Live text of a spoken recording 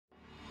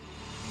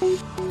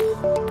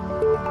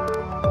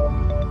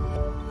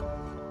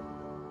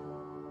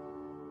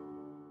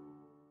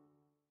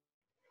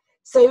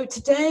So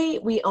today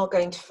we are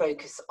going to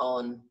focus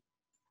on,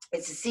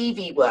 it's a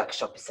CV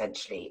workshop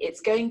essentially.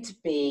 It's going to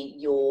be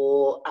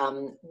your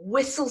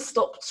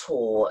whistle-stop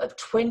tour of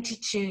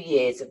 22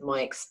 years of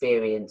my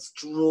experience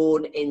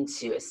drawn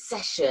into a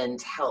session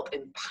to help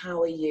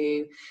empower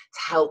you, to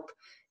help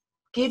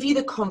give you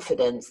the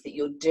confidence that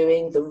you're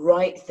doing the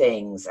right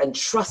things and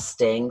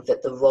trusting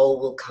that the role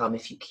will come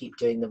if you keep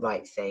doing the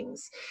right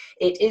things.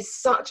 It is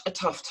such a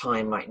tough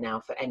time right now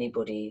for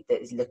anybody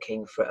that is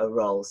looking for a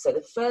role. So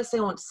the first thing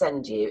I want to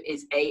send you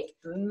is a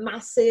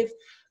massive,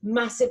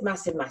 massive,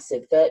 massive,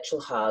 massive virtual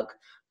hug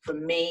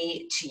from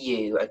me to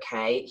you,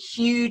 okay?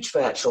 Huge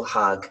virtual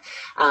hug,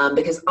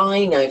 because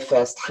I know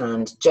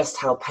firsthand just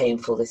how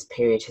painful this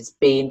period has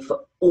been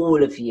for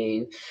all of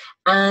you,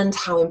 and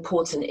how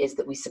important it is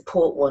that we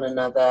support one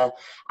another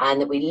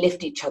and that we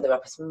lift each other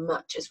up as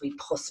much as we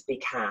possibly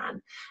can.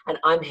 And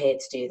I'm here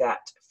to do that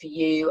for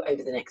you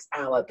over the next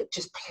hour, but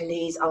just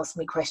please ask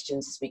me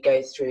questions as we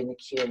go through in the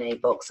Q&A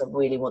box. I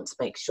really want to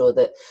make sure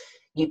that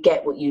you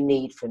get what you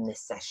need from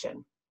this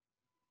session.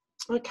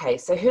 Okay,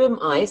 so who am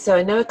I? So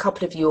I know a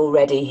couple of you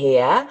already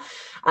here,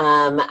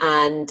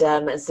 and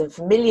some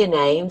familiar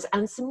names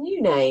and some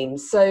new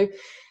names. So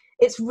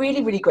it's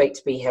really, really great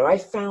to be here. I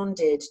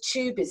founded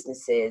two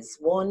businesses.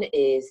 One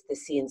is the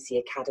CNC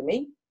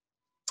Academy,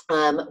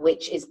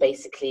 which is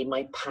basically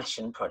my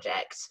passion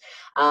project,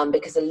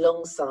 because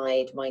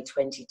alongside my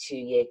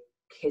 22-year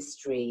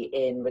history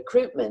in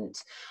recruitment,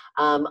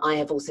 I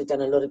have also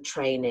done a lot of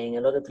training,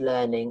 a lot of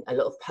learning, a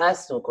lot of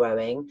personal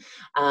growing,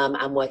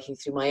 and working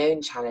through my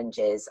own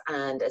challenges.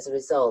 And as a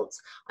result,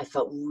 I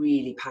felt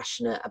really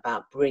passionate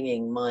about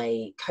bringing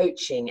my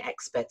coaching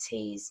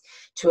expertise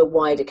to a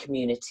wider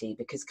community,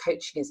 because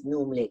coaching is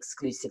normally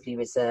exclusively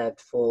reserved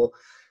for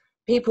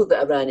people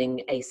that are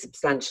earning a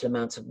substantial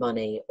amount of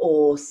money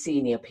or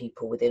senior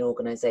people within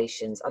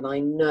organizations. And I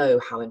know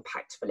how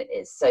impactful it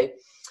is. So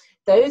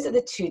those are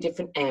the two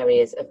different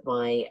areas of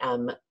my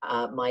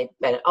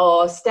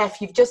oh, Steph,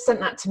 you've just sent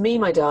that to me,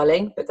 my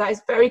darling, but that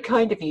is very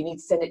kind of you. You need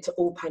to send it to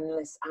all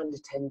panelists and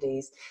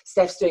attendees.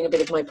 Steph's doing a bit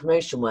of my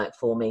promotion work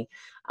for me.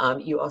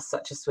 You are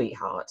such a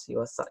sweetheart. You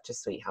are such a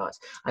sweetheart.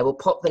 I will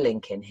pop the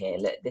link in here.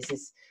 Look,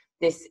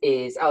 this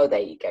is, oh, there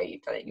you go,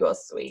 you've done it, you are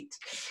sweet.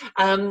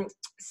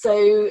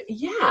 So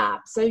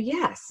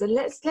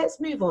let's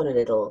move on a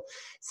little.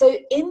 So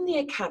in the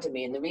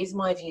Academy, and the reason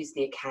why I've used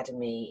the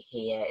Academy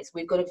here is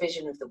we've got a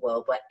vision of the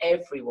world where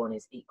everyone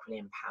is equally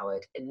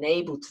empowered,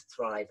 enabled to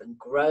thrive and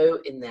grow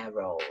in their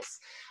roles.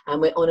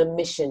 And we're on a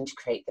mission to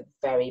create the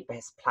very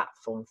best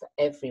platform for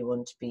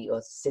everyone to be, your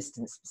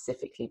assistants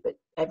specifically, but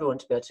everyone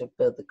to be able to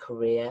build the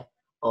career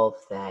of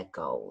their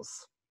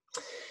goals.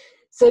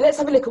 So let's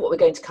have a look at what we're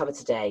going to cover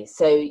today.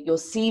 So your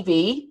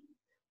CV,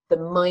 the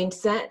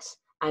mindset,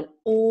 and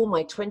all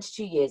my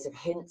 22 years of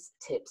hints,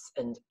 tips,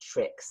 and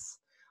tricks.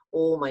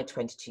 All my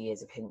 22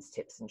 years of hints,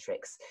 tips, and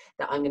tricks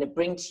that I'm going to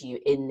bring to you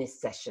in this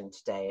session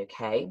today,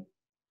 okay?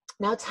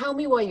 Now tell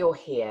me why you're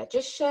here.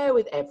 Just share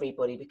with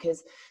everybody,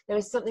 because there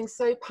is something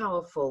so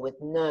powerful with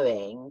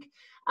knowing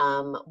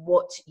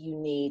what you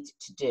need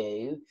to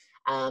do.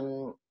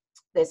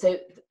 There's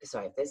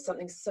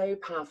something so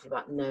powerful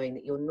about knowing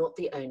that you're not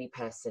the only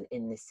person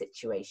in this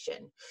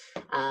situation.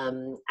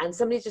 And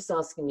somebody's just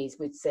asking me,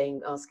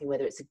 asking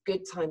whether it's a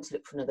good time to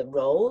look for another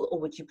role, or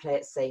would you play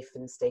it safe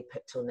and stay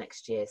put till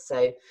next year?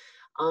 So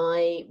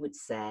I would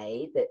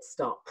say that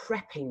start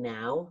prepping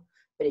now.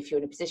 But if you're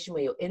in a position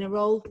where you're in a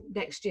role,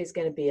 next year is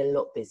going to be a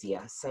lot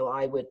busier. So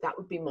that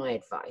would be my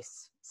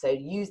advice. So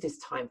use this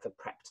time for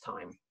prep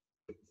time.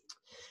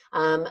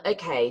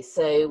 Okay,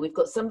 so we've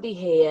got somebody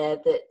here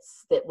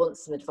that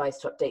wants some advice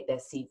to update their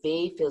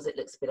CV, feels it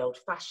looks a bit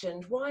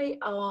old-fashioned. Why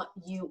are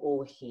you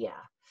all here?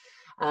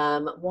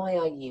 Why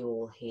are you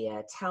all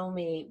here? Tell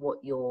me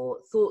what your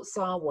thoughts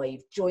are, why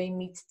you've joined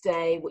me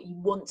today, what you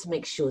want to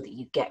make sure that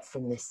you get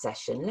from this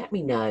session. Let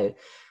me know,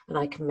 and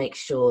I can make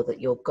sure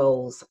that your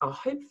goals are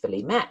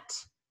hopefully met.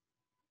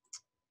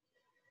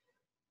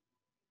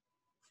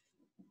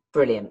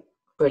 Brilliant.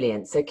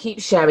 Brilliant. So keep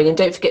sharing, and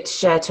don't forget to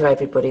share to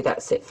everybody.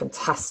 That's it.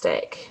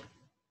 Fantastic.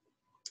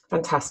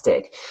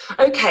 Fantastic.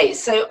 Okay,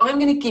 so I'm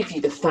going to give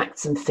you the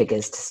facts and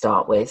figures to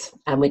start with,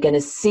 and we're going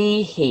to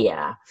see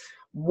here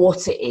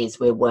what it is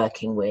we're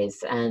working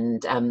with,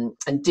 and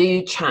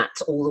do chat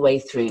all the way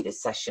through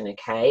this session,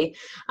 okay?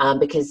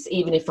 Because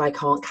even if I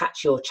can't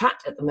catch your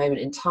chat at the moment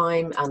in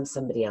time,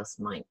 somebody else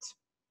might.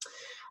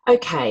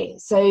 Okay,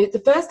 so the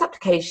first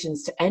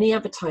applications to any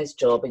advertised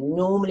job are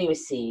normally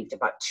received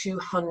about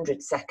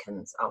 200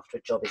 seconds after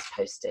a job is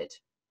posted.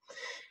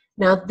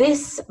 Now,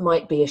 this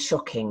might be a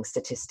shocking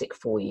statistic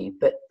for you,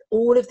 but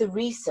all of the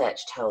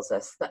research tells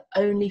us that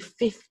only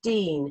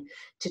 15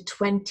 to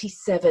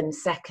 27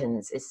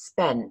 seconds is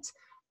spent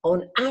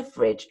on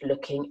average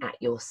looking at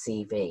your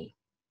CV.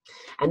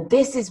 And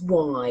this is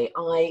why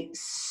I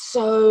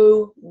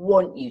so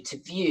want you to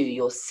view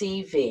your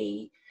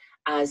CV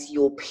as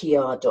your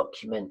PR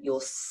document,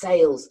 your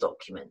sales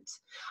document.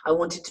 I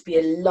want it to be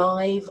a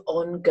live,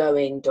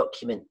 ongoing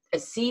document. A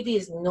CV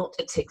is not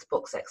a tick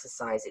box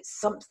exercise.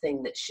 It's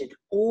something that should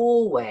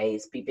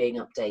always be being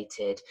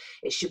updated.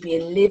 It should be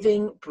a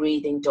living,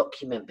 breathing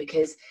document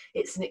because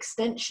it's an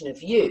extension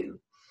of you.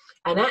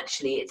 And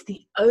actually, it's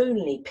the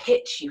only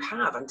pitch you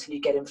have until you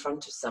get in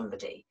front of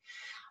somebody.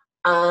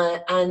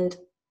 And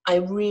I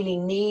really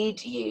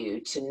need you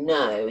to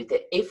know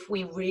that if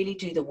we really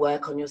do the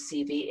work on your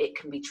CV, it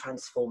can be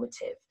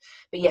transformative.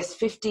 But yes,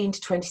 15 to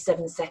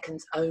 27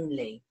 seconds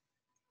only.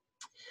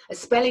 A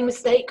spelling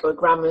mistake or a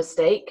grammar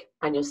mistake,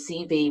 and your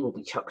CV will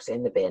be chucked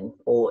in the bin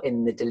or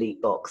in the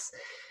delete box.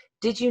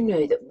 Did you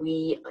know that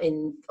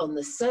on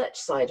the search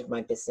side of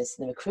my business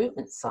and the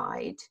recruitment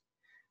side,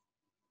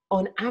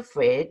 on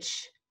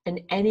average,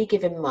 in any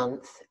given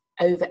month,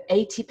 over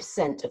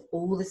 80% of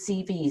all the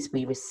CVs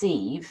we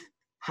receive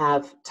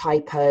have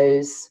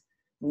typos,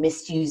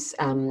 misuse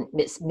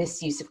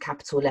of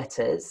capital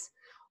letters,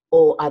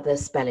 or other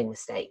spelling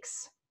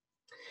mistakes.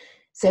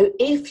 So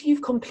if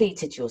you've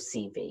completed your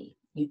CV,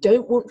 you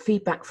don't want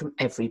feedback from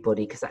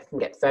everybody because that can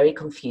get very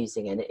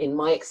confusing. And in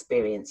my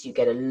experience, you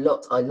get a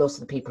lot of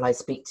the people I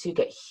speak to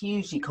get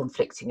hugely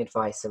conflicting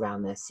advice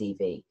around their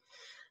CV.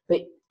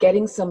 But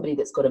getting somebody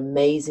that's got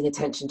amazing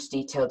attention to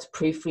detail to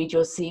proofread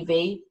your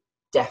CV,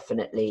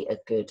 definitely a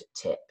good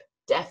tip.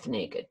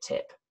 Definitely a good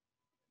tip.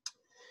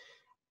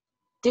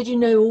 Did you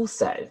know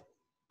also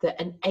that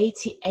an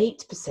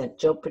 88%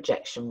 job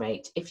rejection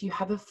rate if you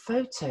have a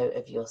photo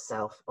of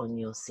yourself on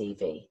your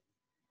CV?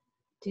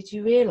 Did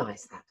you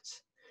realise that?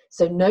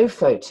 So no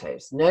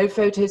photos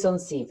on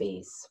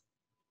CVs.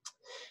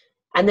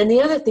 And then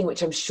the other thing,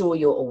 which I'm sure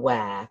you're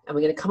aware, and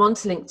we're going to come on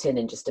to LinkedIn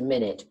in just a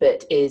minute,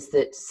 but is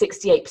that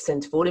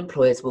 68% of all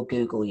employers will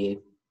Google you.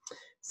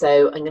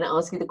 So I'm going to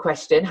ask you the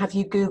question, have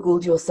you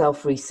Googled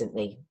yourself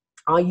recently?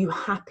 Are you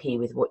happy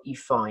with what you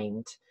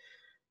find?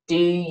 Do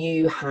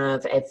you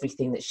have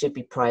everything that should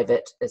be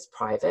private as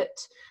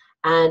private?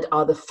 And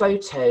are the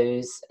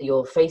photos,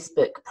 your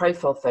Facebook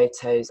profile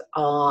photos,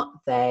 are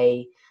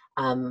they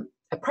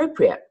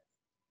appropriate?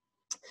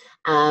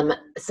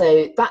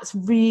 So that's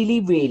really,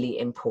 really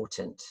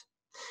important.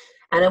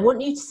 And I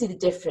want you to see the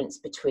difference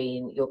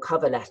between your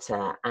cover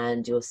letter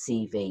and your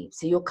CV.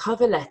 So your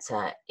cover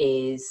letter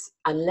is,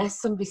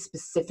 unless somebody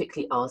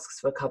specifically asks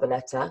for a cover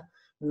letter,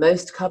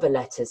 most cover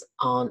letters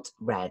aren't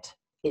read.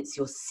 It's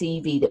your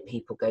CV that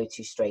people go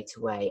to straight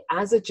away,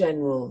 as a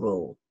general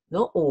rule.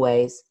 Not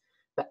always,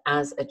 but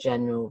as a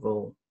general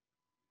rule.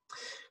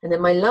 And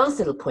then my last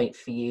little point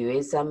for you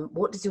is,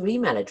 what does your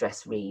email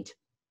address read?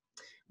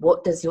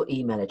 What does your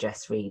email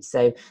address read?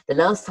 So the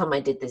last time I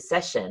did this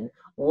session,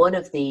 one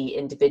of the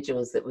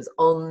individuals that was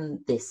on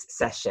this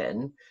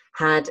session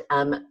had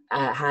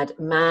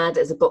mad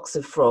as a box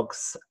of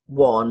frogs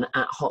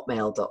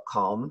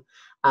 1@hotmail.com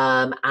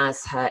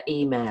as her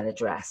email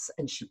address,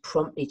 and she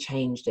promptly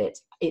changed it.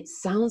 It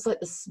sounds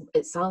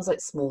like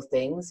small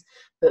things,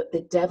 but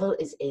the devil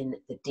is in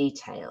the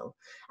detail,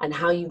 and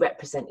how you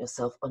represent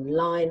yourself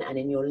online and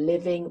in your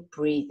living,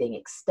 breathing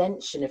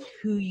extension of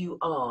who you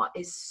are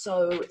is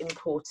so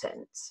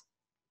important.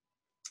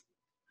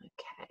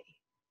 Okay.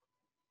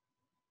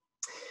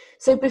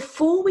 So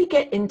before we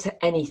get into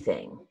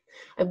anything,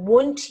 I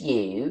want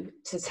you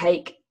to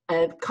take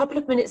a couple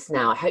of minutes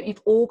now. I hope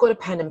you've all got a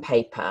pen and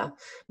paper.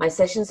 My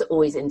sessions are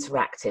always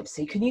interactive,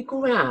 so can you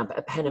grab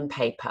a pen and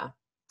paper?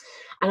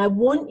 And I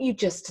want you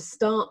just to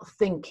start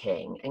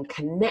thinking and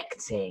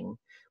connecting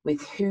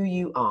with who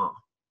you are.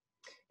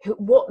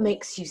 What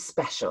makes you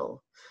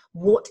special?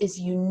 What is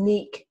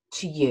unique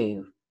to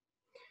you?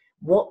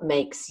 What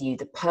makes you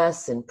the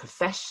person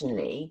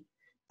professionally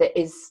that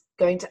is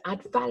going to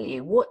add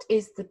value? What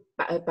is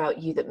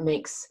about you that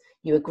makes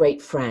you a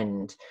great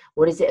friend?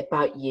 What is it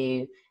about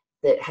you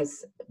that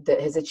has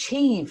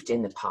achieved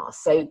in the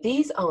past? So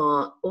these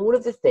are all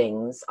of the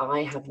things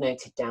I have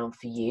noted down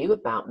for you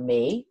about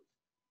me.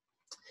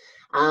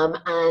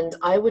 And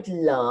I would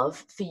love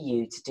for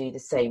you to do the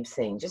same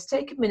thing. Just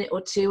take a minute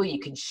or two, or you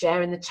can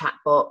share in the chat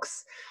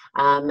box.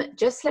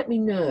 Just let me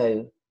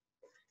know.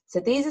 So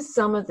these are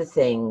some of the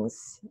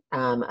things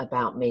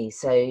about me.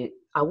 So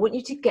I want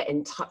you to get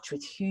in touch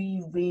with who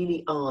you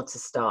really are to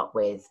start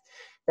with.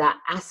 That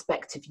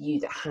aspect of you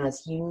that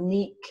has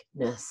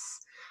uniqueness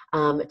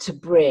to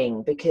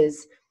bring,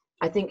 because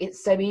I think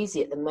it's so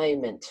easy at the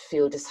moment to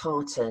feel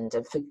disheartened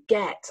and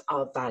forget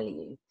our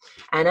value.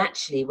 And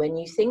actually, when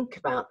you think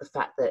about the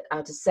fact that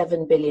out of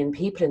 7 billion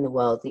people in the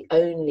world, the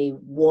only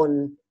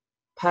one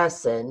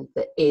person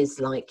that is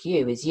like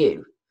you is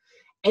you.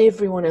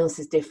 Everyone else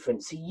is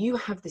different. So you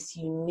have this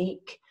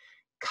unique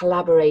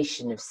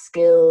collaboration of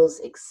skills,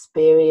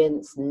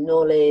 experience,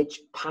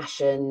 knowledge,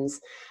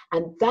 passions,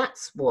 and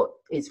that's what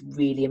is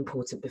really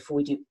important before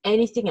we do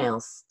anything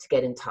else to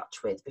get in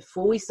touch with.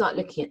 Before we start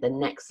looking at the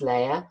next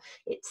layer,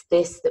 it's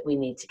this that we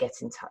need to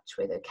get in touch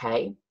with,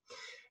 okay?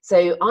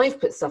 So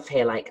I've put stuff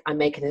here like I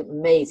make an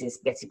amazing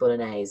spaghetti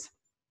bolognese.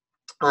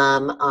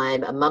 I'm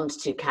a mum to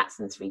 2 cats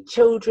and 3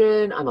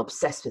 children. I'm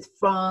obsessed with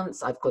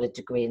France. I've got a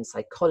degree in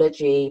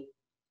psychology.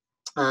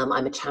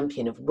 I'm a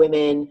champion of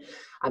women.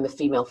 I'm a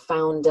female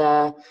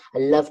founder. I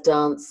love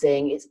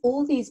dancing. It's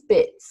all these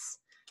bits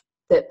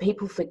that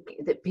people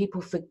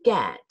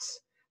forget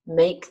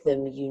make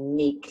them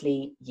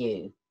uniquely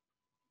you.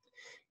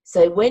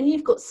 So when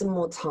you've got some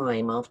more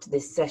time after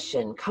this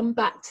session, come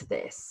back to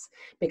this,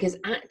 because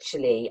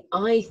actually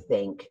I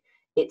think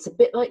it's a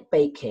bit like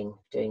baking,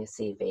 doing a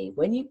CV.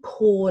 When you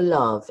pour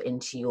love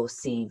into your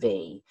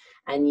CV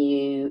and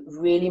you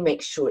really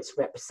make sure it's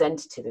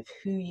representative of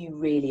who you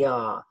really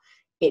are,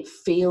 it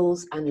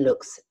feels and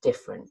looks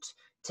different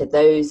to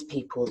those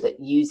people that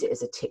use it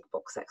as a tick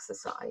box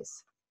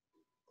exercise.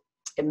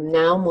 And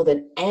now more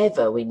than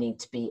ever, we need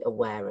to be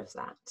aware of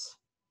that.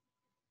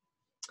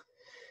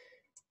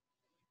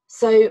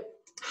 So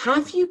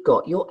have you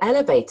got your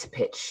elevator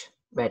pitch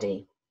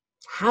ready?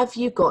 Have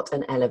you got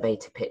an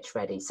elevator pitch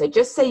ready? So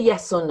just say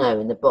yes or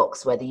no in the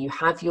box, whether you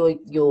have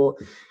your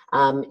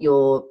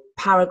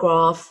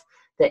paragraph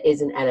that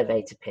is an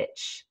elevator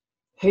pitch.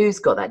 Who's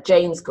got that?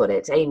 Jane's got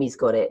it. Amy's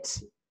got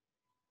it.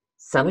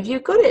 Some of you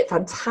got it.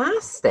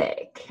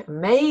 Fantastic.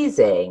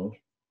 Amazing.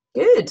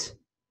 Good.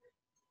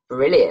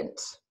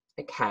 Brilliant.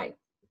 Okay.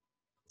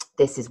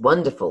 This is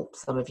wonderful.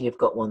 Some of you have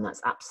got one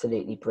that's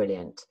absolutely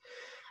brilliant.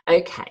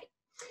 Okay.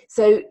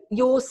 So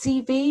your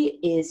CV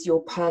is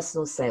your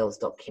personal sales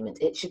document.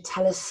 It should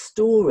tell a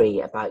story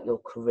about your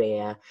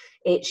career.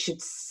 It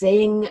should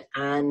sing,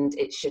 and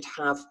it should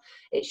have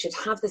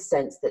the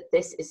sense that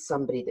this is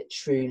somebody that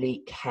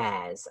truly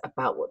cares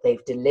about what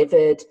they've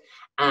delivered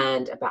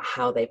and about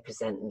how they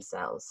present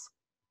themselves.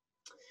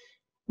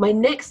 My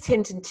next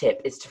hint and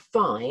tip is to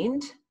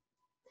find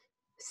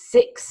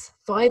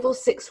 5 or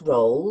 6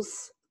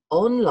 roles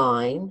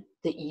online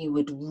that you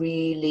would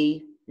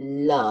really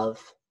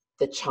love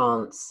the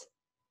chance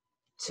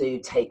to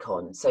take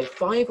on. So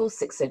 5 or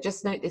 6, so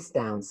just note this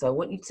down. So I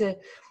want you to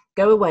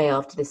go away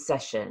after this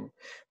session,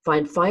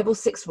 find 5 or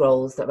 6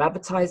 roles that are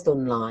advertised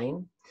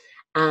online,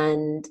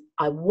 and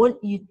I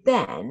want you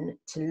then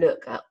to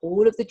look at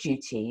all of the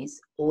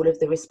duties, all of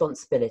the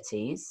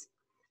responsibilities,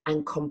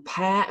 and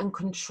compare and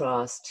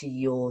contrast to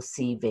your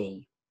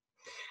CV.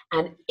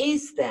 And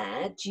is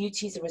there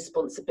duties and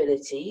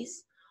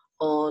responsibilities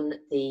on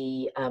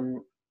the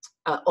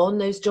on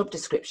those job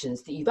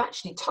descriptions that you've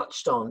actually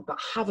touched on but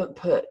haven't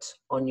put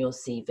on your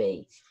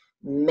CV?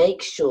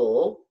 Make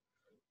sure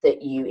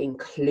that you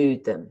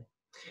include them.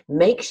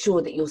 Make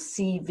sure that your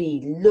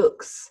CV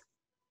looks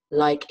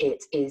like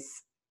it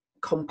is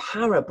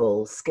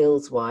comparable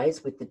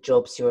skills-wise with the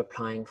jobs you're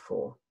applying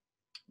for.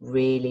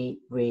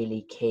 Really,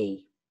 really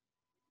key.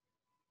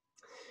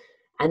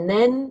 And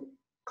then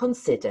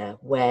consider,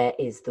 where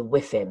is the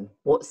WIFM?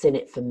 What's in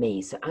it for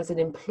me? So as an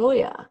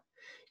employer,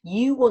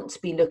 you want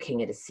to be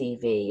looking at a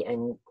CV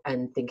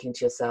and thinking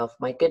to yourself,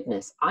 my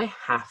goodness, I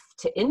have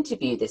to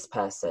interview this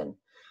person.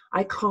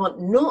 I can't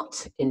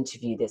not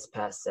interview this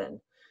person.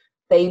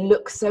 They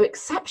look so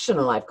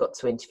exceptional. I've got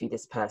to interview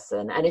this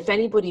person. And if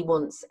anybody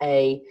wants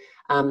a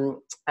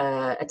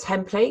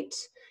template,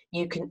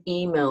 you can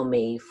email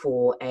me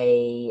for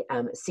a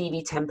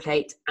CV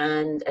template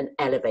and an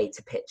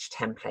elevator pitch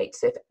template.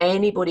 So if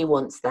anybody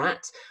wants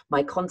that,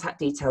 my contact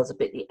details will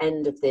be at the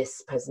end of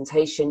this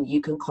presentation.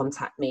 You can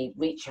contact me,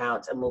 reach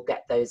out, and we'll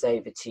get those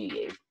over to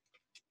you.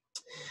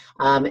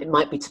 It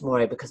might be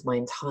tomorrow because my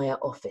entire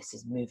office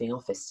is moving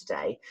office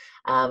today,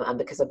 and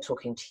because I'm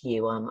talking to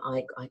you,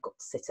 I got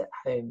to sit at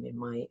home in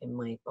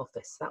my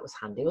office. That was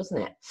handy,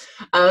 wasn't it?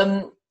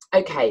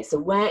 Okay, so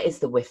where is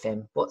the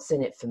WIFM? What's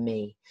in it for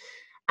me?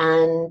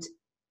 And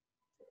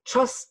a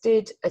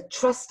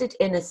trusted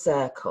inner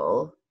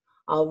circle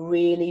are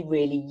really,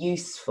 really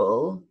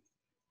useful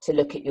to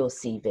look at your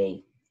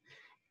CV.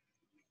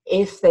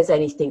 If there's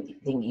anything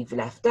you've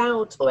left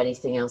out or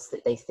anything else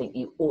that they think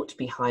you ought to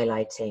be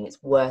highlighting,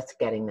 it's worth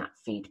getting that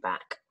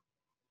feedback.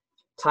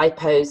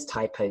 Typos,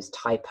 typos,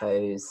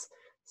 typos.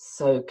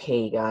 So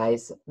key,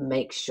 guys.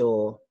 Make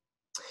sure.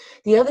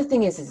 The other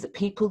thing is that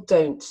people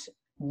don't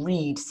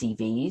read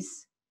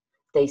CVs.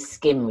 They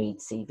skim read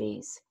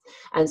CVs.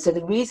 And so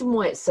the reason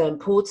why it's so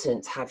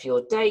important to have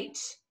your date,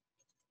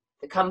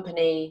 the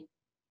company,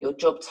 your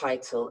job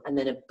title, and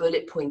then a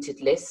bullet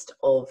pointed list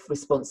of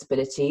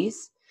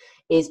responsibilities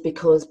is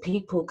because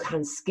people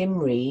can skim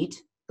read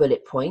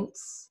bullet pointed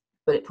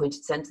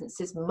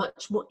sentences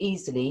much more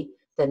easily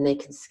than they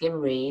can skim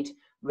read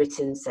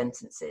written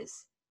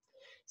sentences.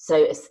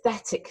 So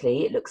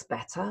aesthetically, it looks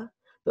better,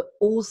 but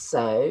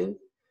also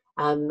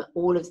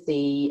all of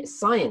the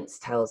science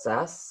tells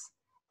us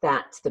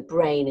that the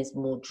brain is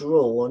more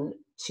drawn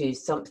to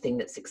something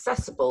that's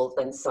accessible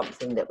than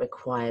something that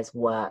requires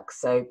work.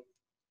 So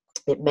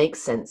it makes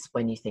sense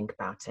when you think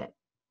about it.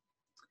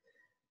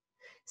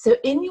 So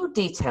in your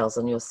details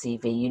on your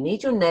CV, you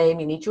need your name,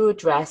 you need your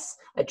address.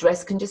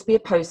 Address can just be a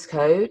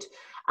postcode,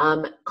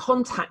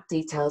 contact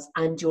details,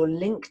 and your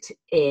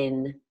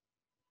LinkedIn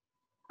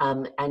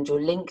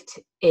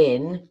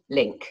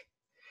link.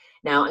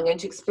 Now, I'm going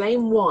to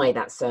explain why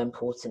that's so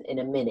important in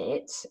a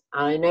minute.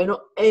 I know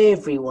not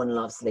everyone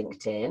loves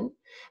LinkedIn,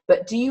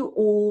 but do you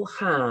all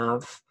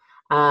have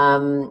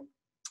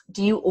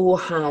do you all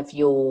have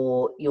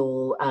your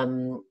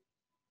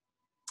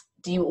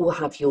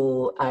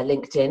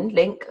LinkedIn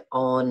link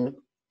on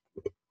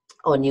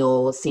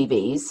your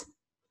CVs?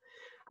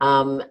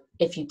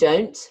 If you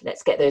don't,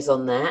 let's get those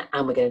on there,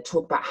 and we're going to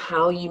talk about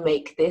how you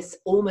make this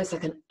almost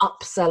like an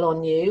upsell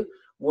on you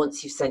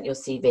once you've sent your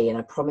CV, and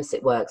I promise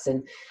it works.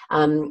 And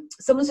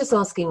someone's just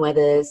asking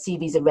whether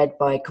CVs are read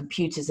by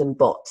computers and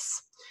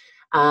bots.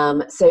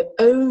 So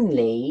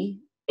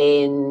only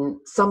in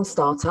some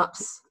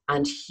startups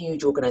and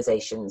huge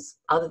organizations.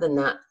 Other than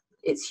that,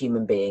 it's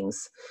human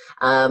beings.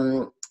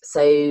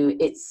 So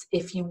it's,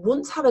 if you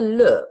want to have a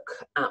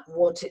look at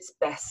what it's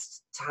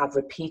best to have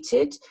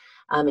repeated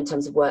in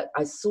terms of work,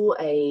 I saw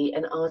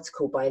an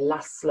article by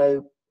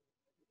Laszlo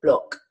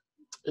Block.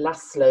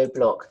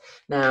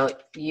 Now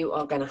you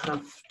are going to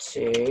have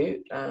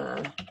to,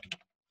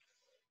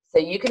 so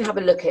you can have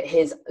a look at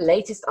his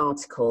latest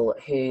article,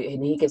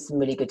 and he gives some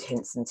really good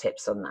hints and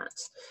tips on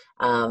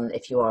that.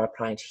 If you are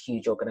applying to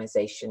huge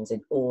organizations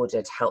in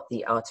order to help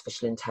the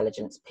artificial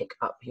intelligence pick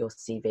up your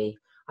CV.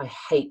 I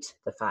hate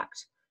the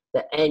fact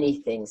that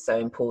anything so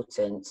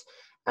important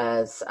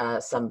as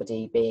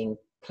somebody being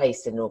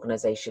placed in an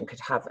organization could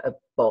have a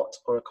bot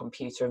or a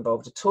computer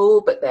involved at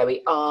all, but there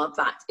we are.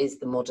 That is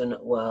the modern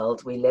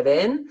world we live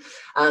in.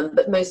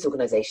 But most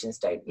organizations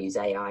don't use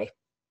AI.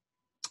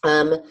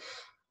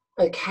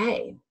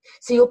 Okay,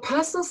 so your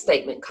personal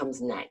statement comes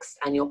next,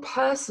 and your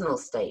personal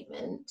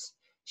statement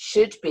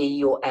should be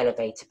your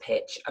elevator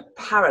pitch, a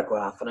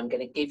paragraph, and I'm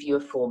going to give you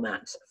a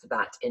format for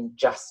that in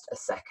just a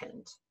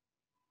second.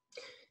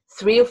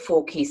 3 or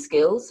 4 key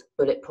skills,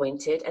 bullet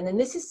pointed, and then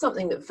this is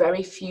something that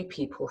very few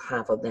people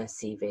have on their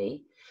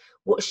CV.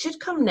 What should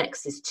come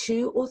next is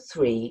 2 or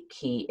 3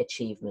 key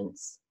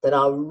achievements that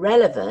are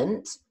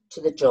relevant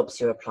to the jobs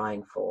you're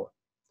applying for.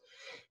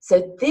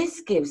 So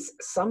this gives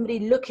somebody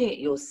looking at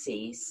your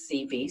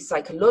CV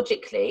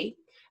psychologically,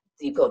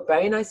 you've got a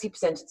very nicely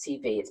presented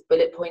CV, it's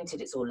bullet pointed,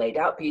 it's all laid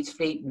out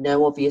beautifully,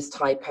 no obvious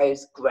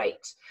typos,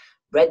 great.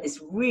 Read this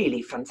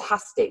really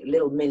fantastic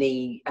little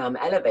mini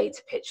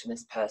elevator pitch from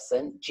this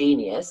person,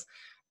 genius.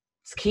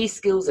 Key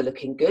skills are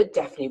looking good,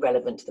 definitely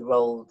relevant to the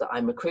role that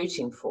I'm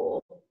recruiting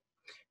for.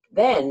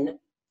 Then,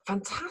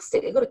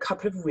 fantastic, they've got a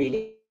couple of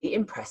really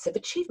impressive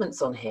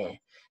achievements on here.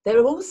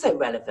 They're also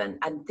relevant,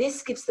 and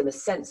this gives them a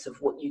sense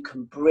of what you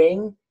can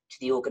bring to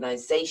the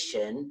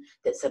organization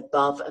that's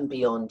above and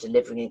beyond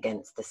delivering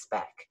against the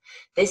spec.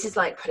 This is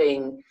like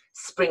putting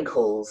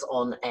sprinkles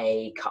on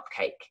a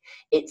cupcake.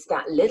 It's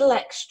that little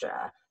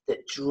extra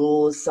that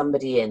draws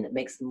somebody in, that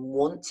makes them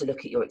want to look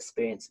at your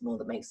experience more,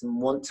 that makes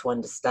them want to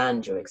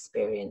understand your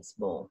experience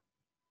more.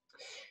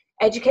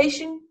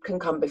 Education can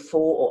come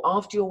before or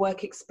after your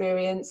work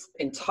experience,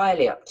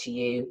 entirely up to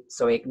you.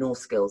 Sorry, ignore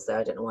skills there.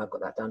 I don't know why I've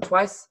got that down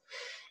twice.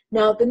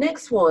 Now, the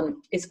next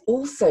one is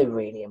also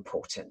really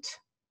important.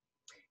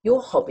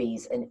 Your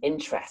hobbies and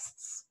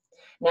interests.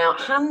 Now,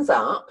 hands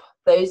up,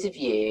 those of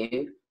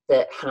you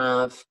that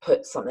have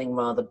put something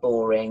rather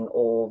boring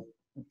or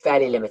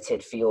fairly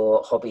limited for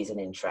your hobbies and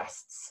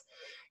interests.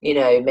 You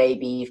know,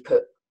 maybe you've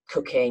put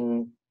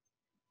cooking,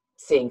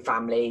 seeing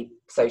family,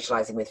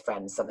 socializing with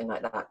friends, something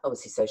like that.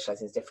 Obviously,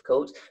 socializing is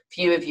difficult.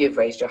 Few of you have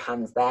raised your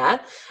hands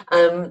there.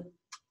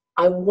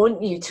 I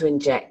want you to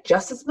inject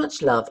just as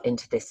much love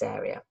into this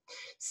area.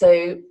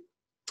 So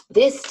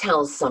this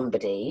tells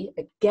somebody,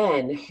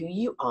 again, who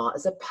you are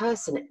as a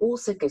person. It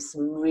also gives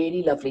some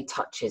really lovely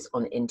touches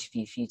on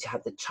interview for you to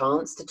have the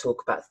chance to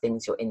talk about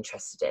things you're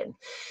interested in.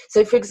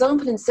 So, for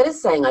example, instead of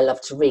saying, I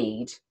love to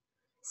read,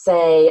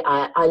 say,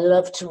 I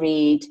love to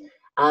read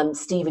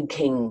Stephen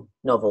King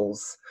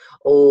novels.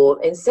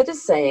 Or instead of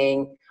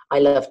saying, I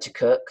love to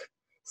cook,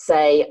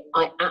 say,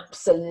 I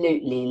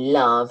absolutely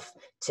love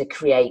to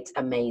create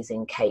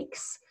amazing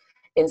cakes.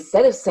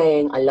 Instead of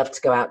saying, I love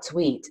to go out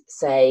to eat,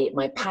 say,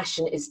 my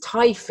passion is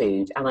Thai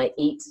food, and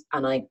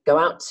I go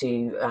out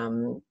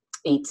to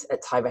eat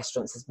at Thai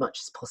restaurants as much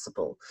as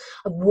possible.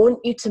 I want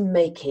you to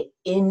make it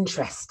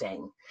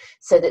interesting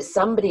so that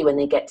somebody, when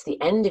they get to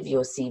the end of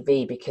your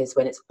CV, because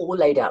when it's all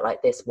laid out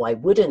like this, why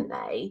wouldn't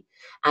they?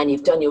 And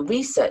you've done your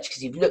research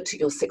because you've looked at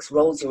your 6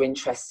 roles you're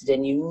interested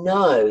in, you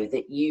know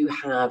that you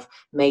have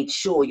made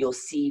sure your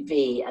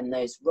CV and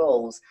those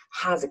roles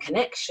has a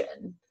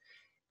connection.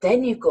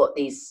 Then you've got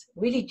these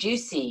really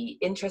juicy,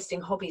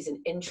 interesting hobbies and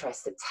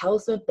interests that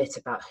tells them a bit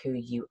about who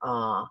you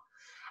are.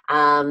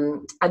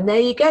 And there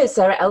you go.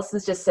 Sarah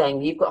Elson's just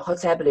saying, you've got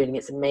hot air ballooning.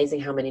 It's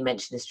amazing how many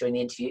mentioned this during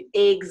the interview.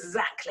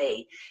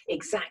 Exactly.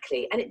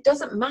 And it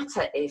doesn't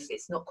matter if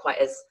it's not quite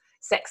as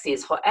sexy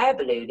as hot air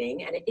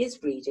ballooning, and it is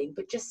reading,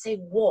 but just say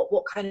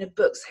what kind of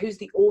books, who's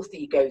the author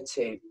you go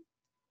to.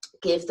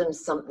 Give them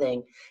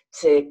something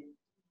to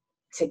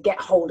get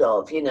hold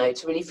of, you know,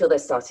 to really feel they're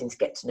starting to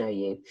get to know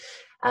you.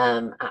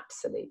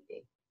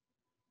 Absolutely.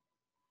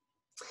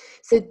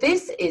 So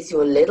this is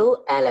your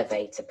little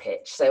elevator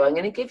pitch. So I'm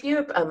going to give you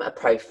a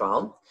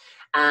profile,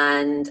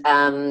 and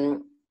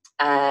I'm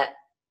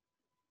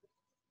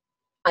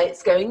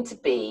it's going to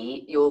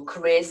be your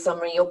career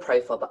summary, your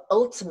profile, but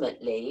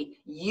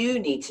ultimately you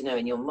need to know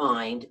in your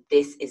mind,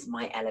 this is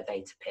my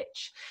elevator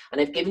pitch.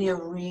 And I've given you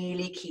a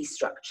really key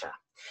structure.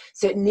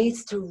 So it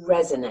needs to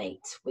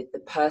resonate with the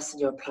person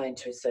you're applying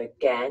to. So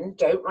again,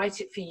 don't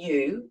write it for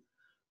you,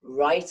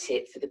 write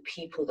it for the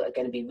people that are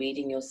going to be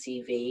reading your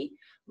CV,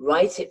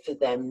 write it for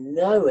them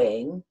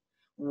knowing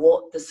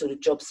what the sort of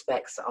job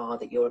specs are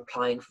that you're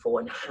applying for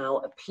and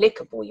how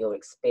applicable your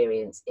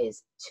experience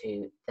is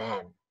to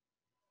them.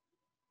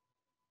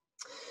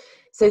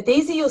 So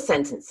these are your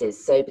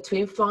sentences. So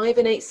between 5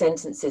 and 8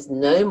 sentences,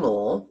 no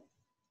more.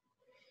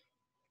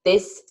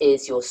 This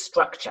is your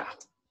structure.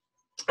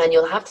 And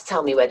you'll have to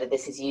tell me whether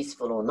this is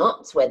useful or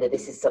not, whether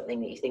this is something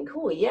that you think,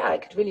 oh yeah, I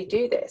could really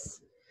do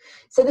this.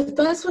 So the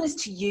first one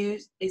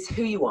is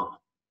who you are.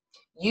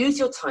 Use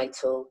your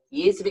title,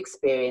 years of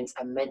experience,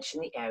 and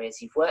mention the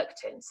areas you've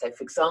worked in. So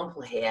for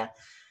example here,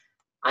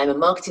 I'm a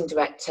marketing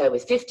director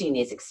with 15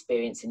 years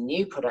experience in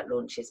new product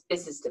launches,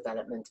 business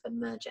development, and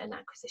merger and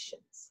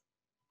acquisitions.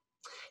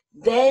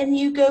 Then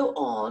you go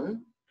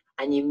on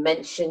and you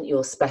mention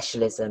your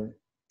specialism.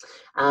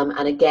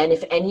 And again,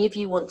 if any of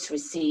you want to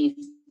receive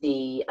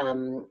the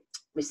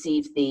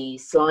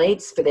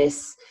slides for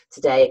this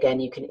today, again,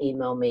 you can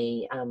email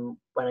me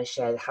when I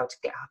share how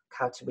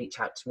to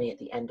reach out to me at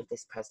the end of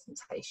this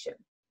presentation.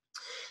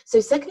 So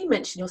secondly,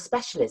 mention your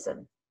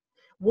specialism.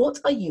 What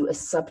are you a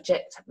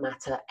subject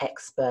matter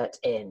expert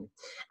in?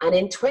 And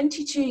in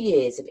 22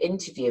 years of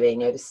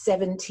interviewing over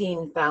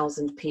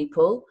 17,000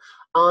 people,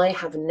 I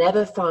have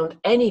never found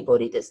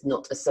anybody that's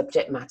not a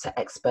subject matter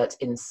expert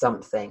in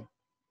something.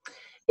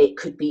 It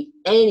could be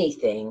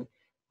anything,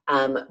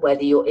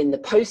 whether you're in the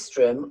post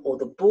room or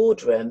the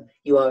boardroom,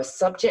 you are a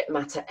subject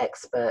matter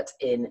expert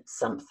in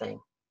something.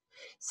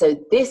 So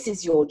this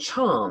is your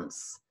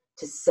chance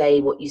to say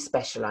what you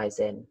specialize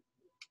in,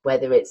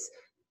 whether it's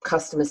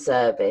customer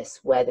service,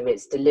 whether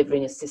it's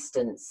delivering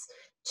assistance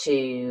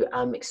to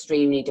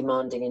extremely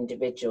demanding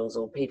individuals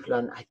or people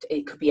on,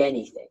 it could be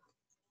anything.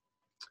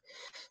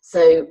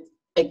 So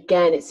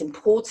again, it's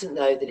important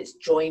though that it's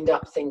joined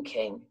up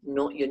thinking.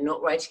 You're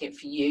not writing it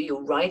for you,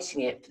 you're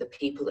writing it for the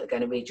people that are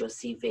going to read your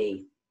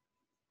CV.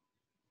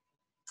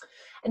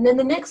 And then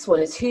the next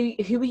one is who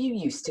are you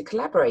used to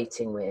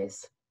collaborating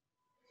with?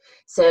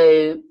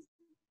 So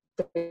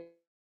for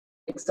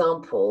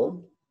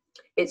example,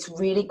 it's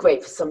really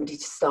great for somebody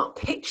to start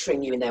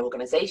picturing you in their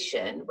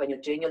organization when you're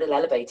doing your little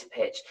elevator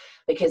pitch,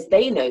 because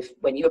they know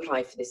when you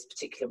apply for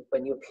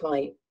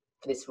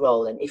this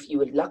role, and if you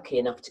were lucky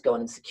enough to go on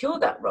and secure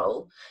that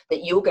role,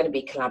 that you're going to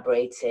be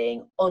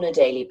collaborating on a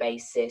daily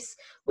basis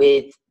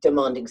with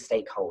demanding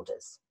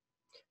stakeholders.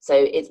 So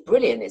it's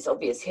brilliant. It's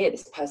obvious here,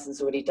 this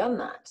person's already done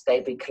that.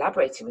 They've been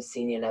collaborating with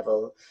senior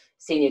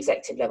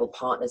executive level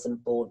partners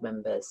and board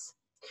members.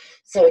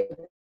 So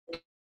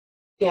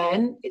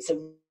again, it's a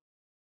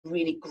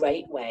really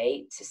great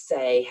way to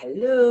say,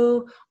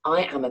 hello,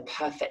 I am a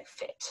perfect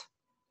fit.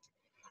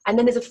 And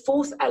then there's a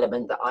fourth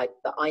element that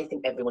I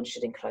think everyone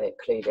should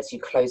include as you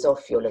close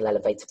off your little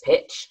elevator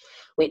pitch,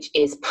 which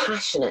is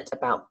passionate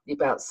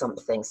about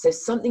something. So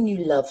something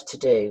you love to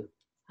do,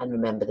 and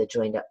remember the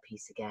joined up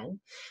piece again,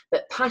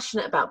 but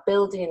passionate about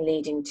building and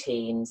leading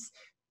teams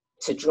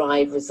to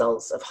drive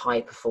results of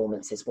high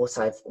performance is what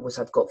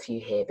I've got for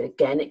you here. But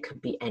again, it could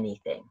be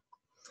anything.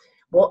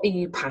 What are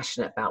you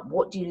passionate about?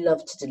 What do you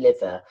love to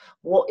deliver?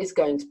 What is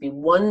going to be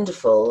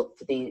wonderful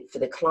for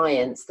the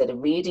clients that are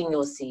reading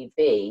your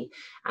CV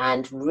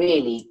and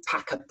really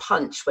pack a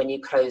punch when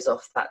you close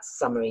off that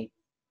summary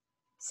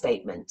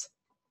statement?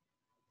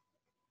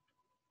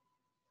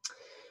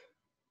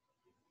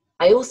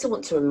 I also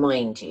want to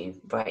remind you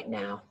right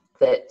now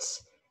that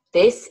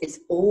this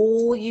is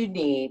all you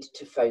need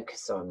to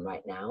focus on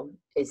right now,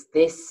 is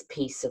this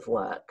piece of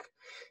work.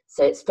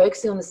 So it's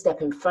focusing on the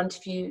step in front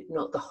of you,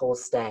 not the whole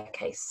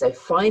staircase. So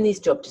find these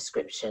job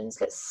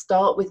descriptions. Let's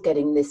start with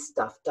getting this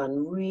stuff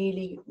done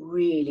really,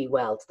 really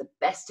well to the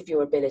best of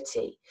your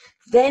ability.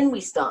 Then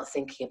we start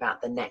thinking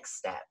about the next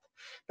step.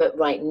 But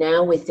right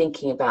now we're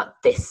thinking about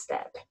this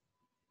step.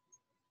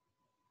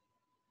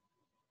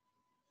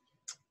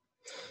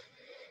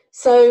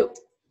 So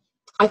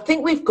I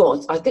think we've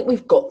got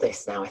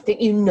this now. I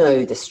think you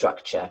know the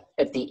structure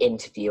of the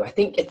interview. I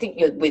think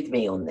you're with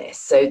me on this.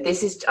 So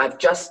I've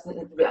just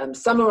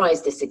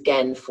summarized this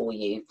again for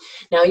you.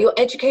 Now, your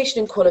education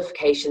and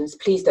qualifications,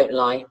 please don't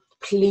lie.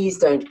 Please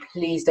don't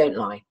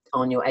lie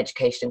on your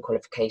education and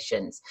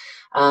qualifications.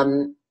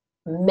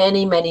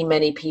 Many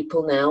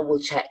people now will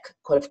check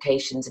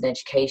qualifications and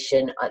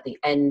education at the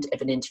end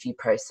of an interview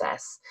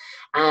process,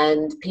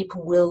 and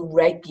people will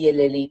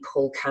regularly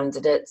pull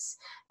candidates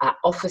at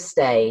offer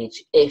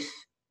stage if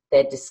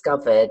they're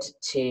discovered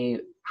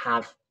to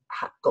have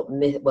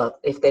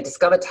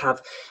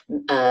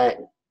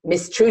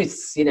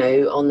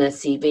mistruths, on their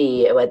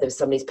CV, whether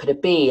somebody's put a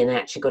B and they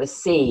actually got a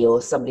C,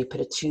 or somebody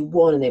put a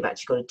 2-1 and they've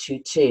actually got a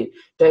 2-2.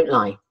 Don't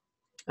lie.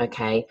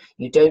 Okay,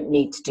 you don't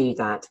need to do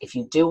that. If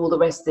you do all the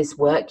rest of this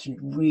work, you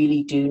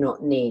really do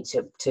not need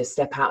to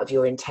step out of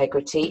your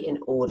integrity in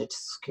order to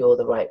secure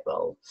the right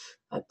role.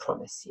 I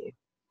promise you.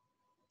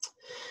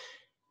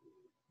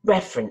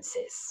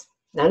 References.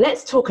 Now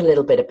let's talk a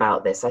little bit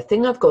about this. I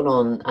think I've gone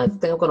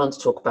on to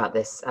talk about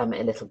this a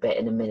little bit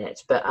in a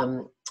minute, but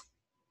I'm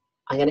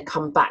going to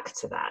come back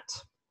to that.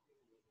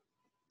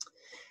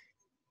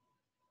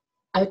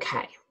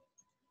 Okay.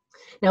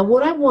 Now,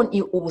 what I want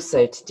you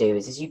also to do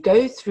is, as you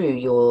go through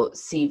your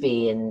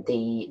CV and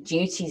the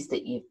duties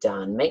that you've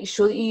done, make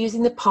sure that you're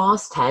using the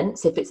past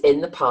tense if it's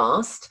in the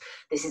past.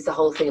 This is the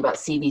whole thing about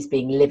CVs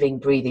being living,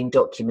 breathing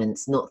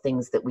documents, not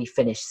things that we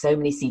finish. So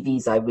many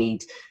CVs I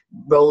read,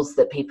 roles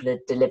that people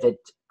had delivered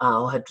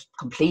or had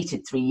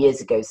completed 3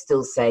 years ago,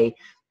 still say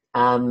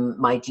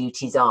my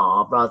duties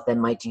are rather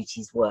than my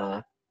duties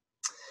were.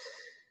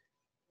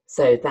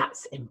 So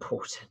that's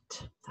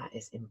important. That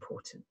is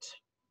important.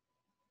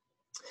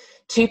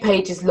 2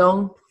 pages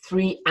long,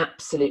 3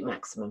 absolute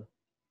maximum.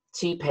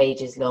 2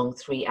 pages long,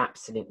 3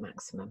 absolute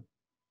maximum.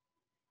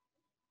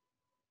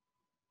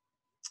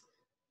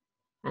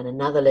 And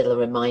another little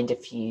reminder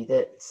for you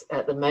that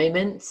at the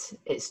moment,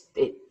 it's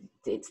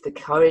the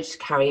courage to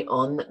carry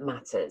on that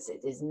matters.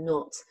 It is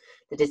not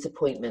the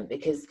disappointment,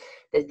 because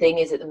the thing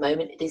is, at the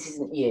moment, this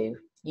isn't you.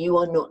 You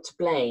are not to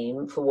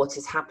blame for what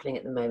is happening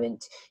at the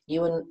moment.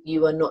 You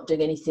are not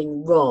doing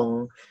anything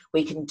wrong.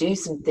 We can do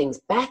some things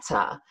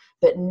better,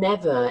 but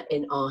never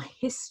in our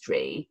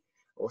history,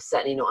 or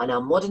certainly not in our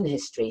modern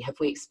history, have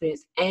we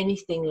experienced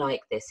anything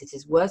like this. It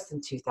is worse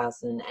than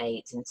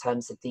 2008 in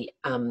terms of the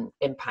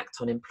impact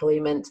on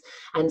employment.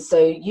 And so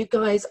you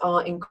guys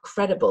are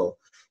incredible.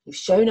 You've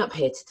shown up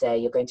here today.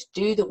 You're going to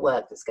do the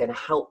work that's going to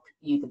help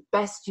you the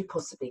best you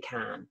possibly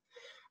can.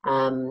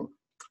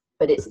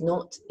 But it's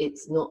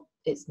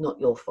not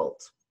your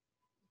fault.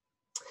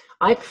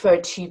 I prefer a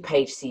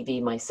 2-page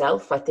CV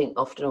myself. I think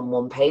often on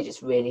 1 page,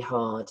 it's really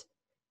hard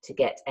to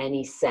get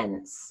any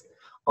sense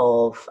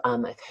of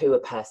who a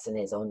person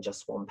is on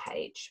just 1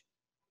 page.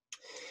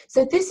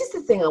 So this is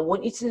the thing I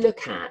want you to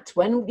look at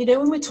when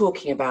we're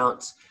talking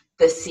about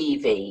the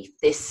CV,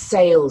 this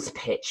sales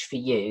pitch for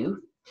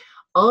you.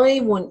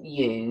 I want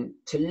you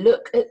to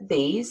look at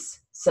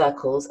these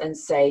circles and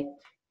say,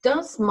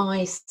 does my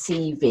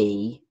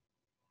CV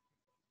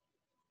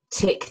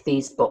tick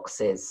these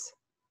boxes?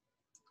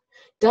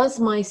 Does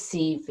my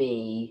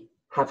CV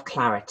have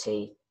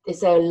clarity? Is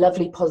there a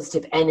lovely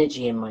positive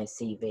energy in my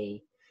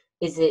CV?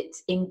 Is it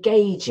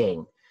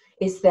engaging?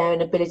 Is there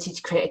an ability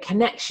to create a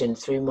connection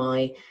through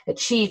my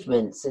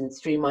achievements and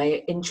through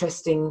my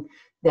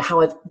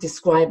how I've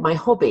described my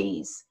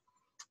hobbies?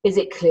 Is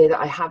it clear that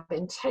I have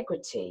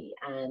integrity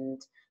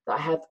and that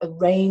I have a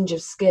range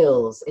of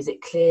skills? Is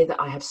it clear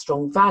that I have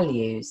strong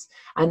values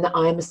and that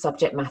I am a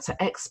subject matter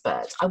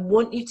expert? I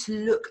want you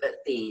to look at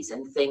these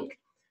and think,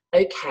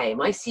 okay,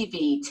 my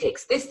CV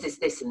ticks this,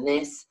 this, and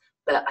this,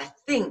 but I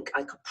think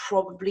I could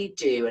probably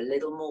do a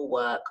little more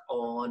work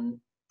on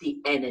the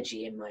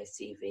energy in my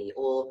CV,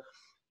 or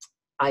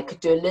I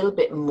could do a little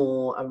bit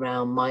more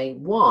around my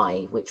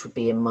why, which would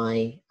be in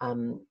my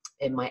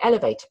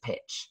elevator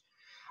pitch.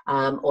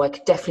 Or I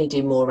could definitely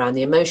do more around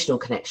the emotional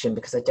connection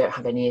because I don't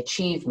have any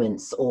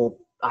achievements, or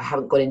I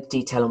haven't got into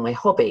detail on my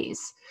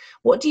hobbies.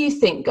 What do you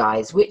think,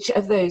 guys? Which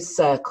of those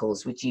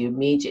circles would you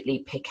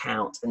immediately pick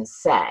out and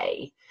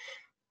say,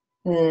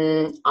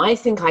 I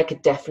think I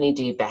could definitely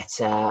do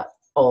better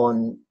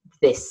on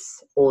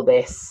this or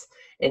this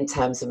in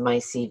terms of my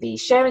CV?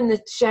 Share in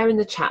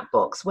the chat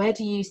box. Where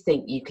do you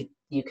think you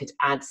could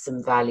add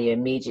some value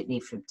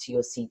immediately to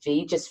your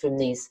CV, just from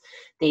these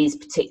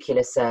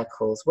particular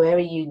circles? Where are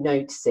you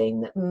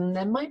noticing that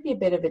there might be a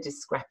bit of a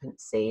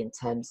discrepancy in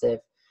terms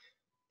of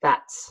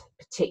that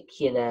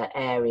particular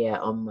area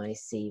on my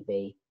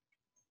CV?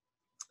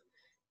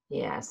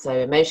 Yeah, so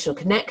emotional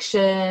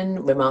connection,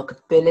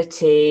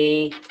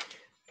 remarkability.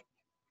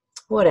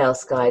 What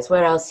else, guys?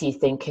 Where else are you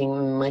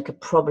thinking I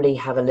could probably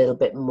have a little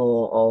bit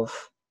more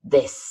of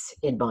this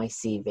in my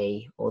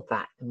CV or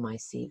that in my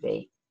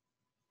CV?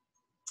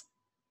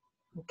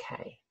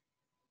 Okay.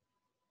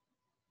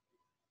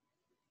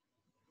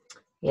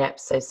 Yep,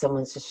 so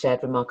someone's just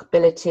shared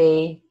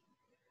remarkability.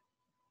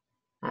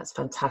 That's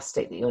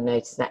fantastic that you'll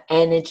notice that.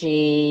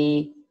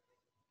 Energy,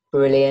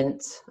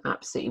 brilliant,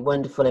 absolutely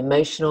wonderful.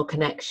 Emotional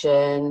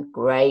connection,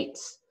 great.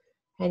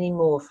 Any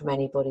more from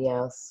anybody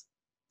else?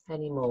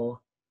 Any more?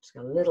 Just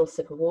got a little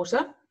sip of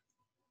water.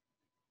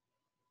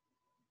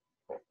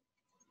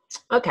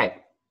 Okay.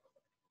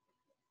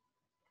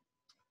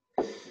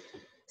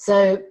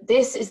 So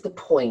this is the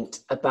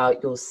point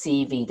about your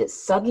CV that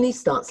suddenly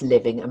starts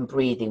living and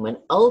breathing when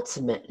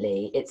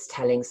ultimately it's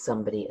telling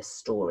somebody a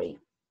story.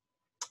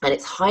 And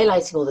it's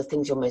highlighting all the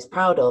things you're most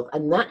proud of.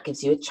 And that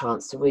gives you a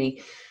chance to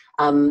really,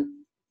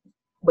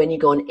 when you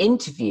go on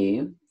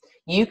interview,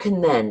 you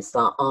can then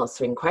start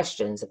answering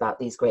questions about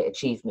these great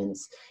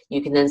achievements.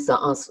 You can then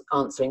start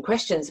answering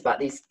questions about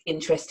these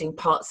interesting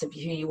parts of who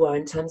you are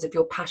in terms of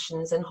your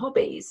passions and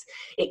hobbies.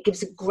 It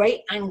gives a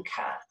great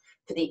anchor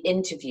for the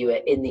interviewer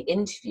in the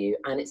interview,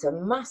 and it's a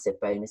massive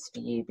bonus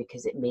for you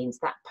because it means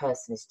that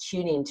person is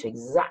tuning into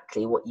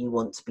exactly what you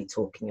want to be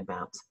talking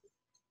about.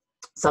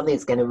 Something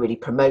that's going to really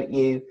promote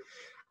you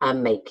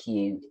and make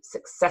you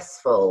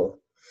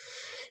successful.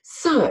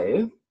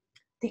 So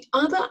the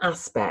other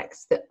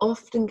aspect that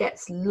often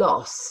gets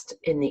lost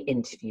in the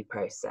interview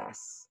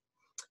process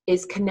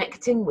is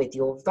connecting with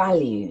your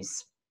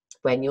values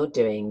when you're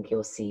doing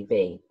your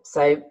CV.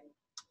 So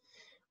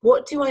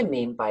what do I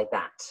mean by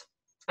that?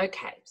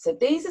 Okay, so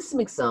these are some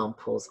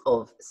examples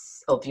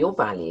of your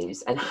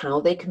values and how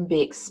they can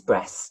be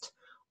expressed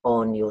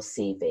on your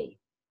CV.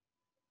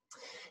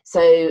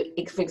 So,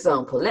 for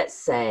example, let's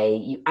say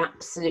you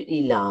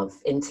absolutely love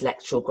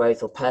intellectual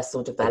growth or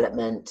personal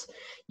development.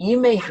 You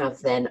may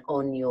have then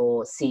on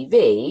your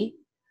CV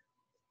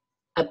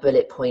a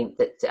bullet point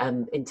that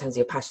in terms of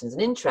your passions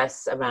and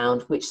interests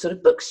around which sort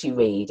of books you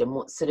read and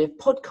what sort of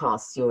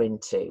podcasts you're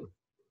into.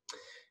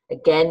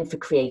 Again, for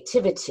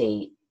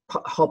creativity,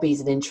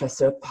 hobbies and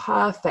interests are a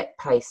perfect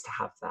place to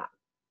have that.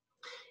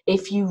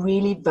 If you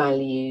really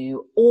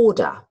value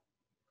order,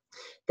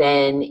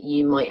 then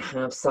you might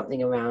have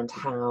something around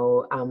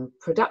how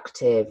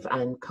productive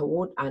and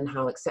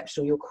how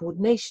exceptional your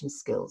coordination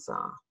skills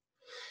are.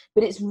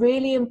 But it's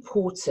really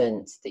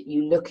important that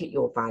you look at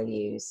your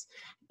values,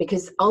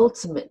 because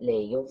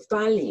ultimately your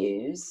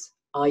values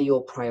are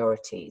your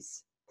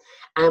priorities.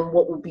 And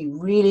what will be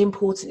really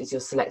important as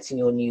you're selecting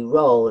your new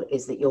role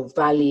is that your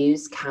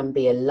values can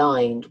be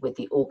aligned with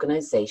the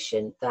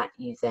organisation that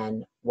you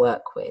then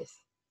work with.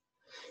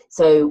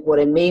 So what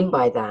I mean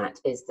by that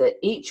is that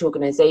each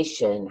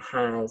organisation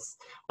has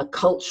a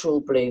cultural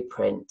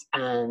blueprint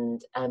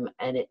and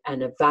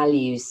a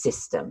values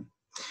system.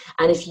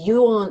 And if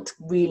you aren't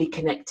really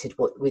connected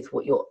with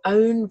what your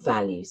own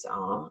values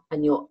are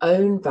and your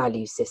own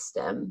value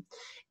system,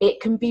 it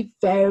can be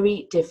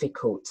very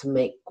difficult to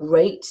make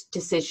great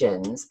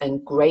decisions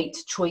and great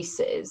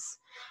choices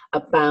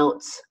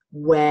about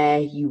where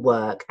you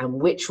work and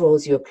which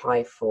roles you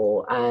apply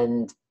for.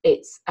 And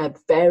it's a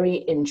very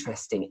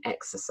interesting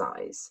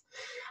exercise.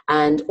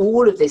 And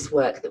all of this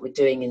work that we're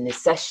doing in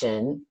this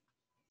session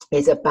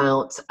is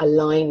about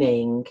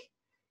aligning,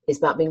 is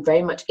about being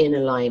very much in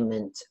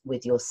alignment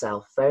with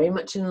yourself, very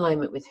much in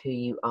alignment with who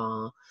you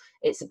are.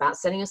 It's about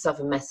sending yourself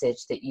a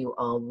message that you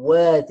are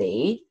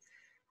worthy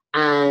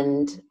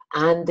and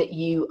that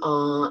you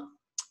are,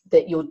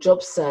 that your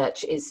job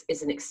search is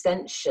an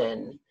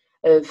extension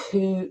of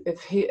you.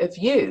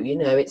 You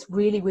know, it's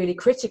really, really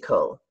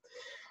critical.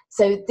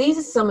 So these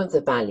are some of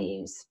the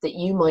values that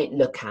you might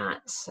look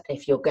at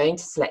if you're going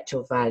to select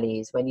your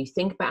values when you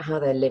think about how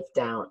they're lived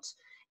out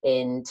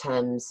in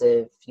terms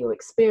of your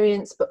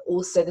experience, but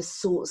also the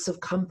sorts of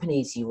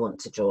companies you want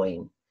to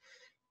join,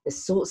 the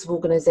sorts of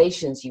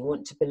organizations you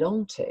want to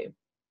belong to.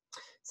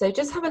 So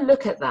just have a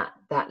look at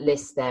that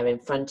list there in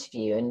front of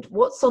you, and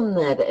what's on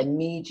there that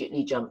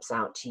immediately jumps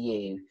out to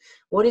you.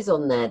 What is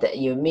on there that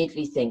you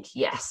immediately think,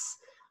 yes,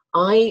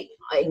 I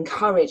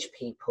encourage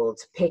people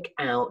to pick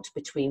out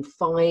between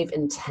 5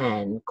 and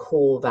 10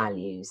 core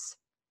values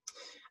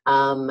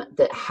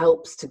that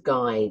helps to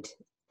guide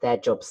their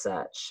job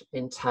search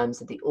in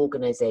terms of the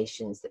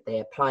organizations that they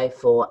apply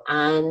for,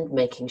 and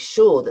making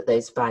sure that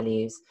those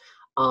values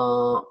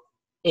are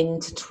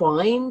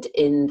intertwined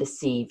in the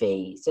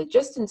CV. So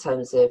just in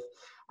terms of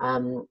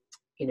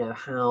you know,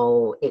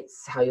 how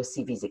your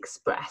CV is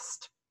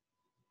expressed.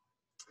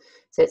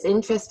 So it's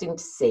interesting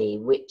to see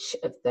which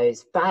of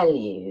those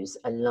values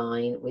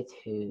align with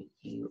who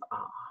you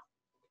are.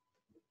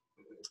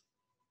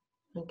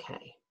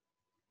 Okay.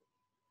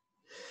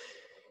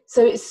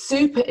 So it's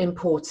super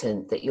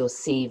important that your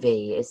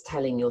CV is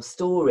telling your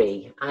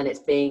story, and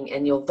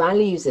and your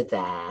values are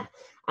there,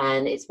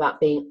 and it's about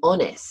being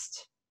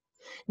honest.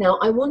 Now,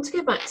 I want to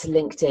go back to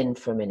LinkedIn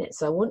for a minute.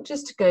 So I want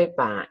just to go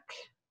back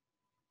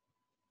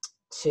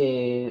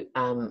to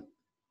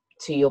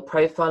your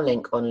profile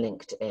link on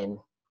LinkedIn.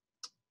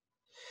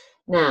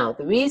 Now,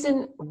 the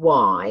reason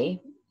why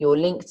your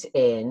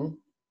LinkedIn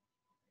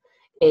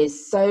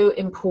is so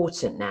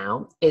important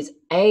now is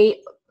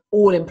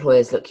all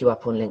employers look you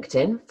up on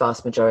LinkedIn,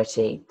 vast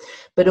majority,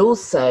 but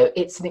also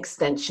it's an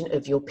extension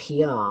of your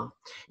PR.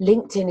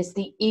 LinkedIn is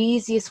the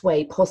easiest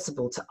way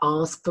possible to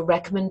ask for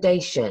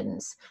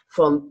recommendations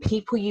from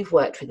people you've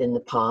worked with in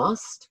the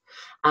past,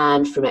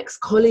 and from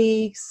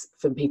ex-colleagues,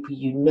 from people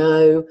you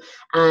know.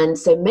 And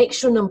so make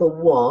sure, number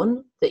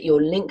one, that your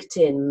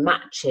LinkedIn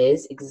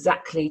matches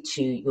exactly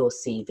to your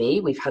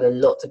CV. We've had a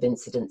lot of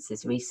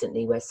incidences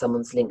recently where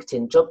someone's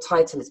LinkedIn job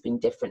title has been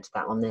different to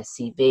that on their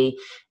CV.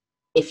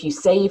 If you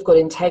say you've got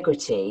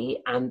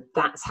integrity and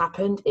that's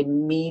happened,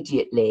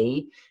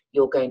 immediately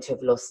you're going to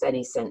have lost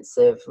any sense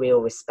of real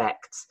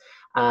respect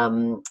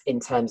in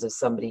terms of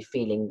somebody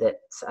feeling that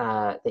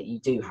that you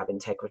do have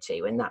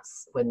integrity,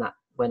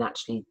 when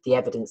actually the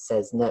evidence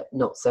says no,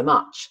 not so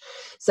much.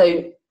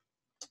 So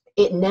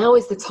now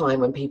is the time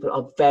when people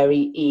are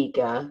very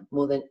eager,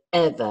 more than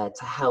ever,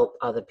 to help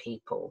other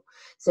people.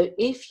 So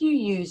if you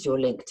use your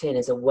LinkedIn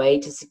as a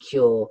way to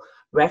secure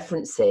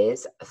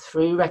references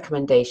through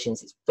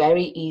recommendations, it's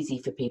very easy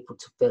for people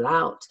to fill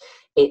out.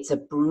 It's a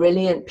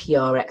brilliant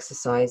PR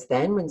exercise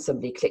then when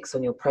somebody clicks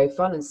on your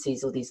profile and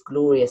sees all these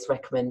glorious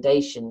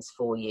recommendations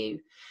for you.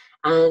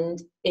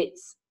 And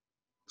it's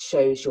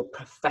shows you're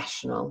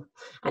professional,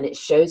 and it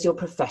shows your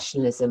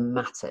professionalism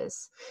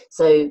matters.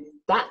 So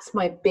that's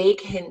my big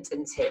hint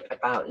and tip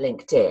about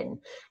LinkedIn.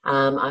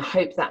 I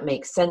hope that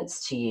makes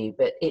sense to you,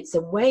 but it's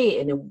a way,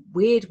 in a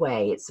weird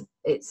way,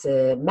 it's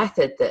a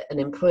method that an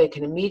employer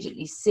can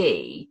immediately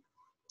see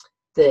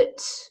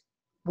that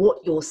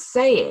what you're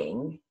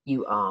saying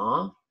you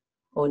are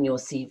on your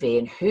CV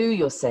and who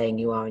you're saying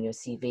you are on your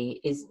CV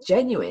is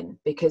genuine,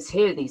 because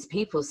here are these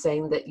people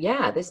saying that,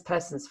 yeah, this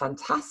person's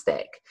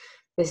fantastic.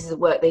 This is the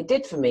work they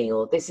did for me,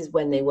 or this is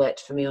when they worked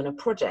for me on a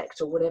project,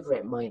 or whatever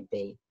it might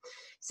be.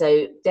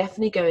 So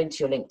definitely go into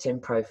your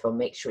LinkedIn profile,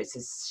 make sure it's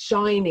as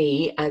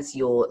shiny as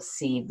your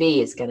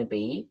CV is going to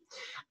be,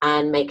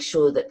 and make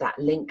sure that that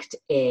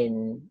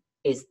LinkedIn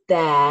is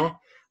there,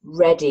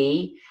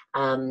 ready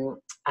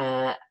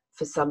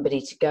for somebody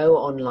to go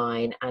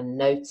online and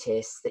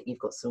notice that you've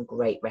got some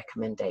great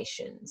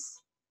recommendations.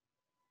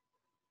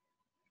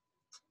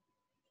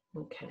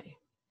 Okay.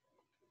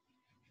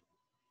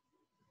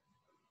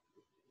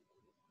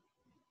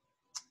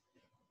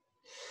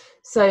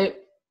 So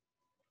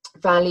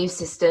value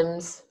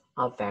systems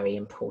are very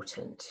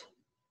important.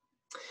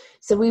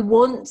 So we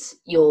want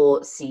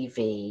your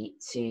CV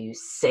to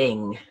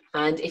sing.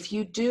 And if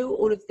you do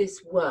all of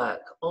this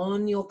work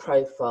on your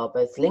profile,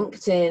 both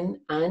LinkedIn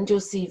and your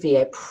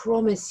CV, I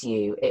promise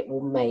you it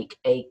will make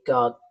a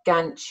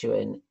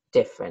gargantuan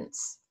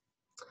difference.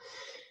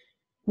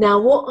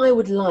 Now, what I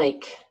would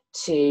like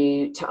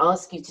to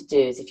ask you to do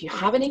is, if you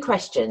have any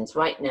questions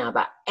right now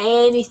about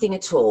anything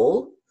at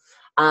all,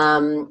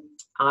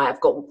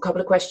 I've got a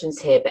couple of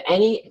questions here, but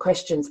any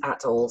questions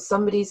at all,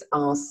 somebody's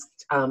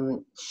asked,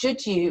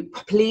 should you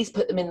please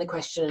put them in the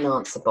question and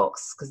answer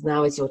box, because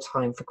now is your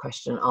time for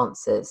question and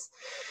answers.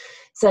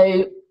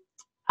 So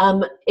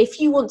if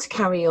you want to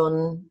carry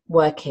on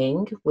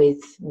working with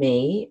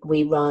me,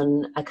 we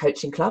run a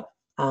coaching club,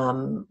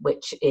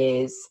 which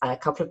is a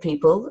couple of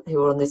people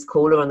who are on this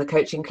call or on the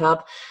coaching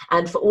club.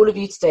 And for all of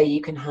you today,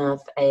 you can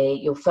have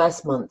your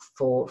first month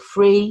for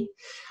free.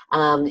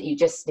 You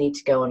just need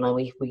to go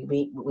online. We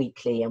meet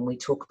weekly and we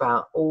talk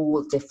about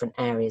all different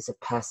areas of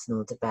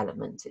personal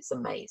development. It's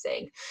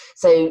amazing.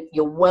 So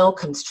you're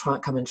welcome to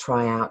come and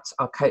try out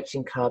our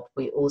coaching club.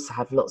 We also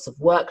have lots of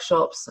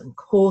workshops and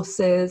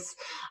courses.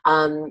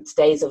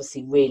 Today's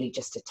obviously really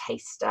just a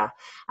taster.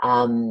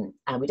 And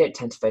we don't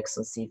tend to focus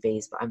on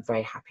CVs, but I'm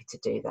very happy to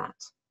do that.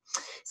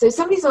 So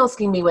somebody's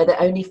asking me whether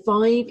only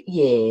 5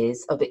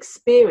 years of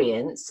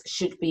experience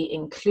should be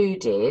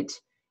included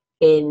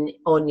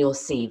on your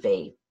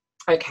CV.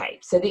 Okay,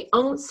 so the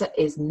answer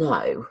is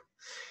no.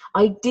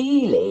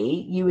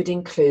 Ideally, you would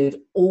include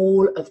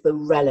all of the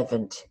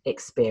relevant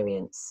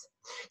experience.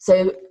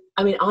 So,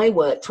 I mean,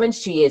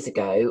 22 years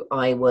ago,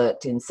 I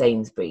worked in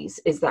Sainsbury's.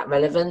 Is that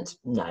relevant?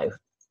 No.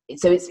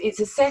 So it's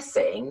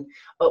assessing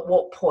at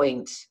what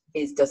point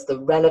does the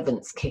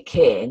relevance kick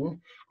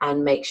in,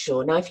 and make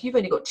sure. Now, if you've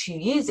only got 2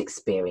 years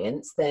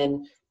experience,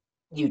 then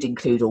you'd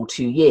include all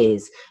 2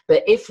 years.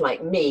 But if,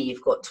 like me,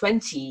 you've got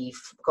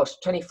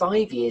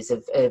 25 years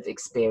of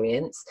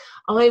experience,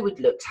 I would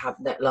look to have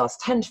that last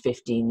 10 to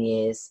 15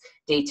 years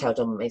detailed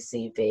on my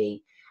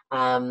CV.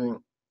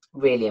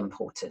 Really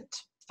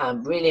important.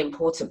 Really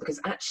important, because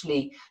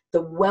actually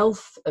the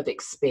wealth of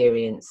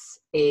experience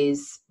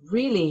is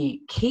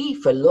really key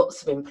for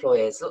lots of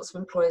employers. Lots of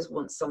employers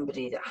want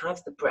somebody that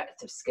has the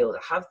breadth of skill,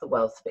 that have the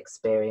wealth of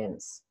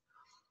experience.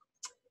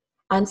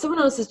 And someone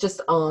else has just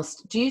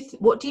asked,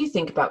 what do you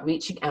think about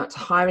reaching out to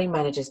hiring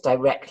managers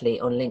directly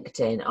on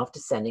LinkedIn after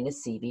sending a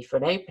CV for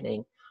an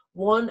opening?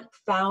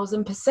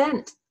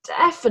 1000%.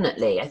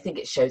 Definitely. I think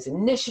it shows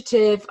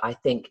initiative. I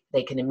think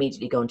they can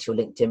immediately go onto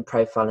your LinkedIn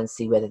profile and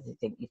see whether they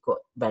think you've got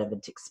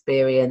relevant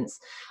experience.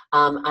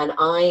 And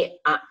I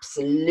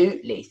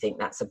absolutely think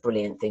that's a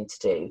brilliant thing to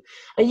do.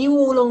 Are you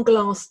all on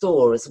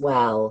Glassdoor as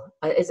well?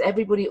 Is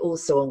everybody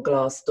also on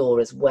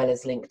Glassdoor as well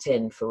as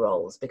LinkedIn for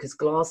roles? Because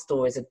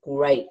Glassdoor is a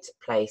great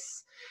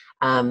place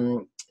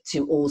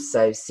to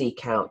also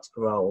seek out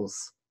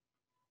roles.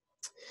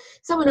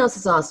 Someone else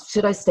has asked,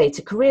 should I state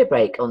a career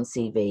break on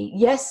CV?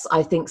 Yes,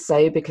 I think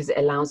so, because it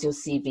allows your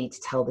CV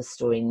to tell the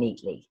story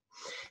neatly.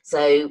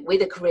 So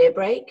with a career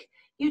break,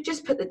 you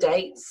just put the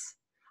dates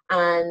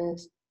and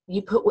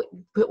you put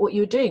what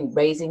you're doing,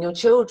 raising your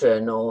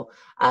children, or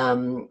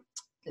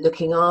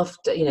looking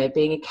after,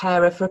 being a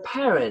carer for a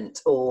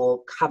parent,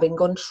 or having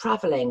gone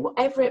traveling,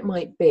 whatever it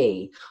might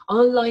be.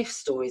 Our life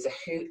stories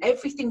are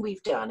everything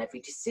we've done,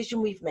 every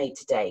decision we've made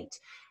to date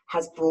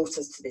has brought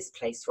us to this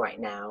place right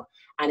now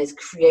and has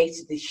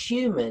created the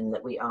human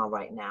that we are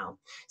right now.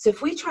 So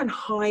if we try and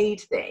hide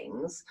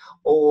things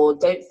or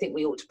don't think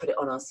we ought to put it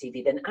on our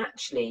CV, then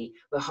actually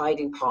we're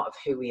hiding part of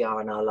who we are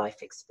in our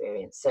life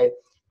experience. So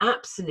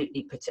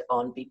absolutely put it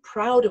on, be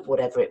proud of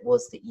whatever it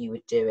was that you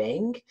were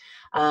doing.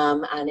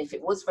 And if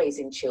it was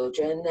raising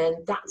children,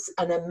 then that's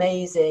an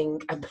amazing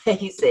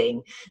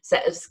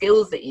set of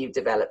skills that you've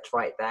developed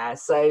right there.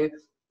 So,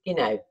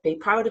 be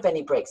proud of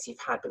any breaks you've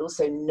had, but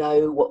also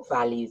know what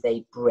value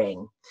they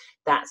bring.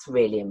 That's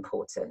really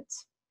important.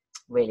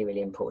 Really,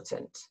 really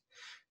important.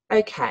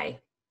 Okay.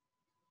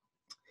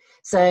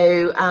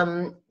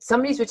 So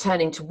somebody's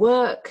returning to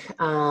work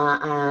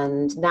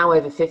and now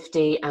over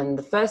 50, and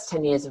the first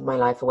 10 years of my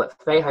life I worked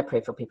for very high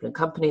profile people and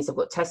companies. I've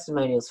got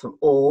testimonials from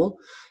all,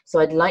 so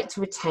I'd like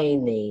to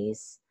retain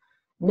these.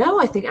 No,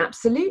 I think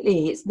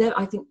absolutely. It's no,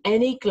 I think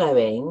any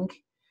glowing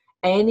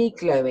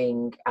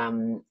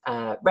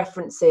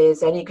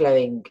references, any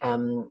glowing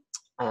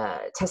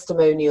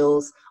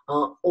testimonials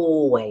are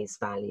always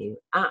value,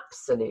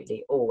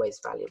 absolutely always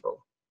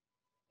valuable.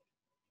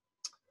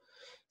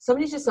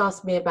 Somebody just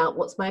asked me about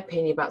what's my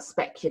opinion about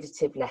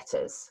speculative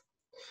letters.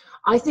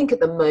 I think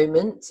at the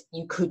moment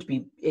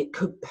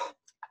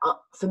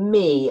for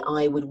me,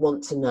 I would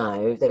want to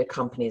know that a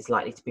company is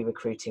likely to be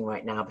recruiting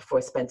right now before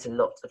I spent a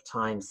lot of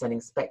time sending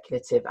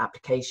speculative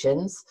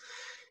applications,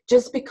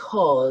 just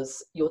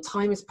because your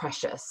time is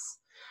precious.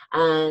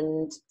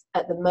 And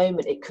at the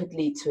moment, it could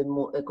lead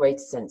to a greater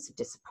sense of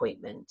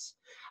disappointment.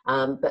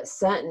 But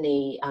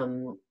certainly,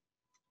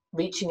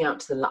 reaching out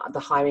to the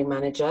hiring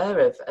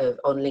manager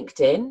on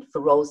LinkedIn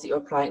for roles that you're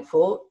applying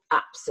for,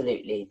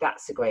 absolutely,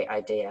 that's a great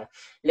idea.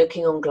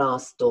 Looking on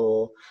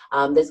Glassdoor.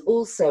 There's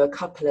also a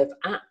couple of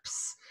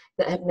apps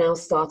that have now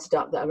started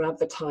up that are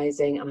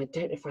advertising, and I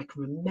don't know if I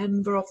can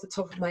remember off the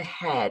top of my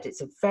head.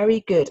 It's a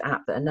very good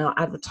app that are now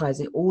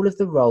advertising all of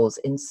the roles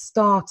in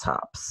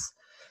startups.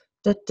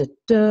 Let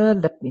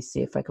me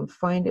see if I can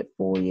find it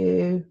for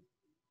you.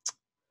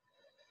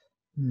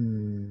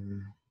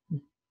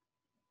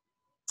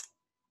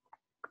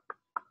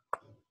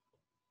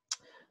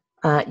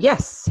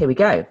 Yes, here we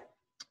go.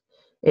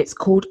 It's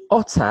called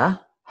Otter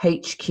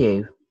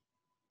HQ.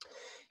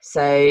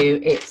 So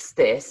it's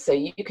this. So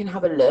you can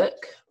have a look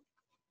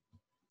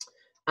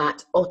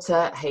at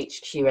Otter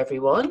HQ,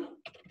 everyone,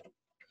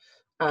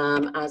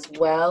 as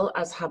well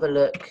as have a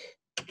look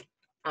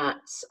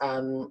at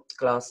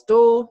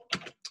Glassdoor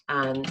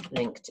and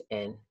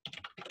LinkedIn.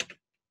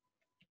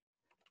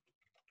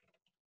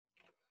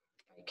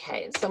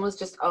 Okay, and someone's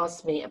just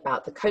asked me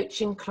about the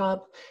coaching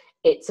club.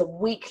 It's a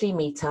weekly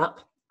meetup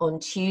on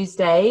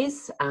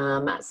Tuesdays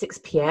at 6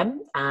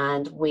 p.m.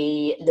 and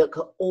we look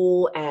at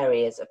all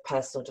areas of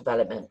personal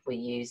development. We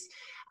use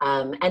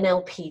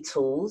NLP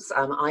tools.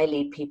 I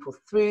lead people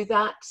through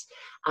that,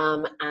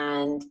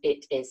 and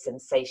it is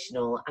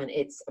sensational, and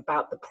it's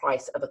about the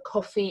price of a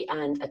coffee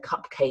and a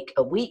cupcake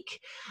a week,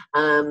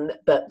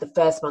 but the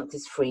first month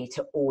is free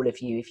to all of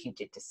you if you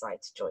did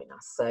decide to join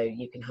us. So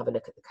you can have a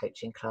look at the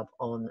coaching club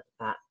on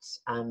that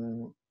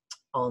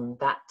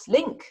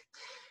link.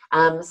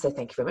 So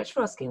thank you very much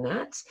for asking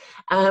that.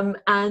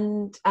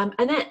 And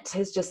Annette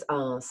has just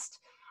asked,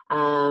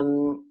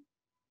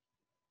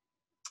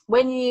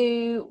 when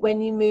you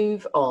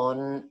move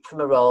on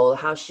from a role,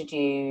 how should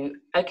you?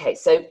 Okay,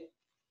 so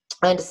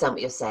I understand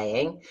what you're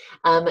saying.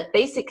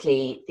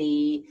 Basically,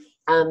 in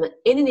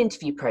an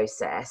interview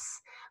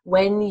process,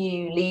 when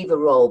you leave a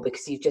role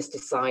because you've just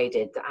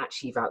decided that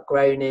actually you've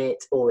outgrown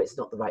it or it's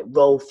not the right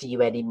role for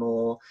you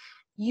anymore,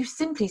 you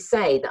simply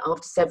say that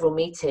after several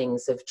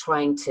meetings of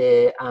trying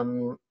to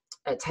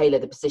tailor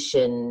the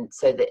position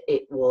so that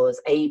it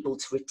was able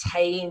to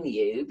retain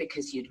you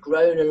because you'd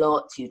grown a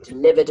lot, you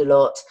delivered a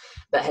lot,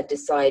 but had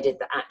decided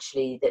that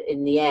actually that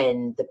in the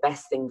end, the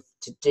best thing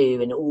to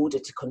do in order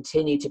to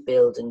continue to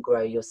build and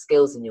grow your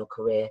skills in your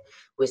career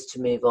was to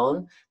move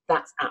on.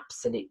 That's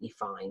absolutely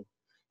fine.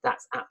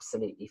 That's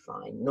absolutely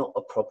fine. Not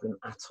a problem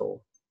at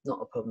all. Not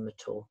a problem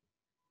at all.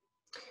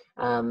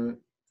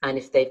 And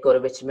if they've got a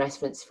written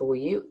reference for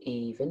you,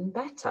 even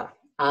better.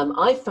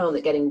 I've found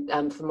that getting,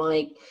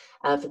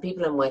 for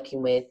people I'm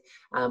working with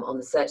on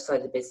the search side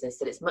of the business,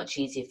 that it's much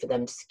easier for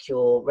them to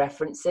secure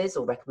references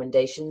or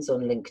recommendations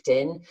on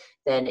LinkedIn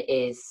than it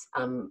is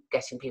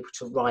getting people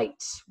to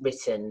write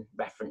written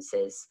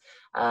references.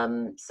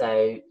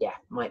 So yeah,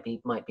 might be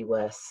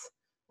worth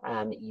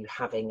you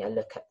having a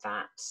look at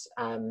that.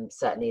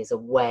 Certainly as a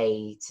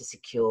way to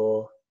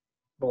secure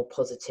more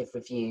positive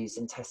reviews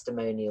and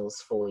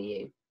testimonials for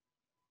you.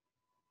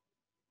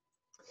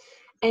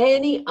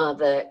 Any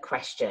other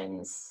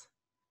questions?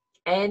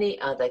 Any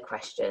other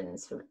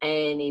questions from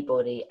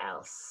anybody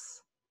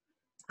else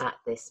at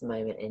this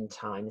moment in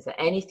time? Is there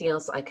anything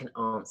else I can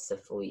answer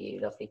for you,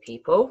 lovely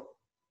people?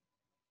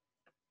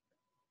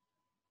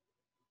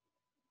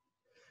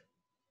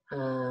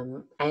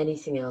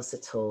 Anything else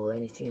at all?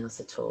 Anything else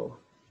at all?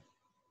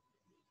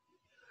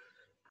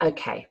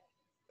 Okay.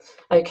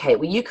 Okay,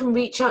 well, you can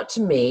reach out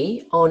to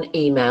me on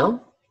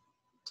email.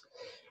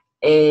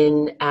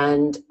 And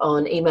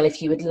on email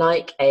if you would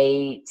like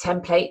a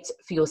template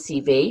for your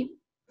CV,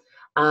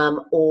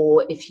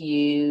 or if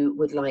you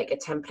would like a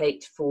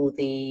template for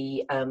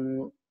the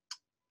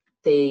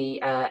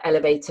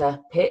elevator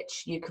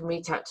pitch, you can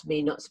reach out to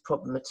me, not a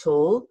problem at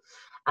all.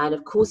 And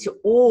of course, you're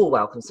all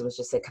welcome. Someone's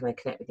just said, can I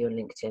connect with you on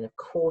LinkedIn? Of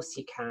course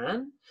you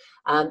can.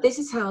 This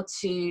is how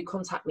to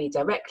contact me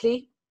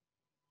directly.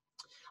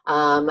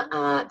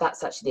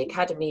 That's actually the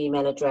Academy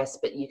email address,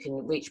 but you can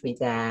reach me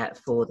there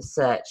for the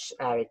search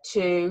area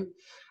too.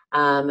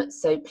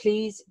 So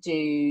please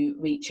do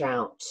reach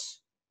out.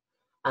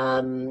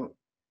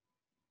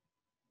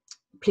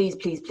 Please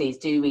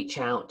do reach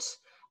out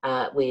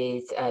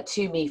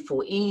to me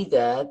for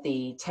either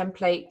the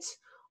template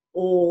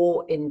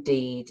or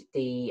indeed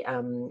the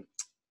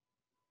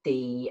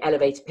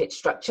elevator pitch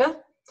structure.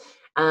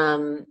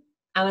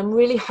 And I'm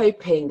really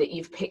hoping that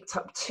you've picked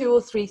up 2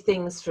 or 3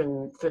 things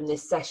from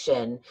this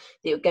session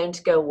that you're going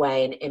to go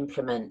away and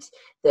implement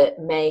that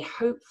may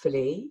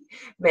hopefully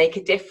make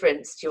a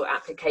difference to your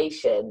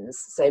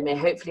applications. So may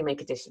hopefully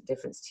make a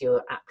difference to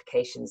your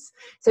applications.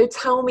 So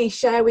tell me,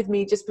 share with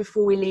me just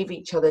before we leave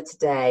each other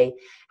today,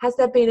 has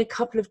there been a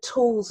couple of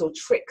tools or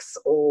tricks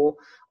or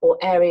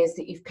areas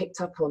that you've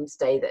picked up on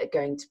today that are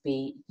going to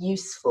be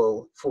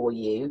useful for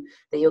you,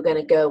 that you're going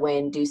to go away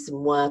and do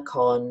some work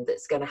on,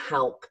 that's going to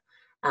help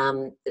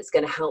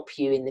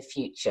you in the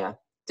future?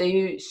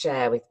 Do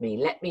share with me.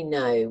 Let me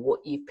know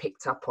what you've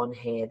picked up on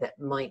here that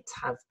might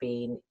have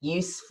been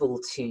useful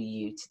to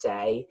you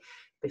today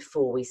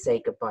before we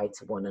say goodbye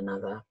to one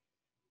another.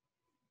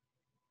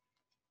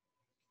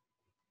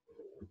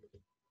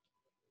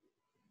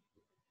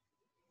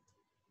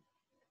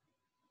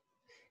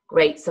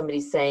 Great,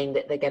 somebody's saying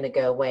that they're going to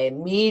go away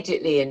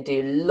immediately and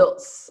do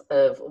lots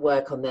of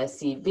work on their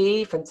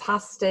CV.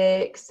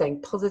 Fantastic,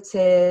 staying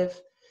positive,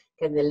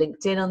 getting the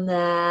LinkedIn on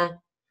there.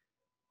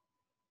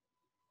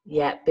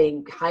 Yeah,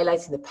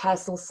 highlighting the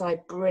personal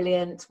side,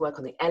 brilliant. Work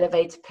on the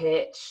elevator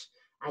pitch,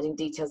 adding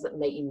details that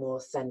make you more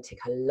authentic.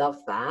 I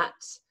love that.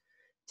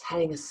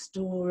 Telling a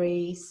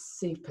story,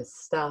 super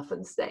stuff,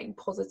 and staying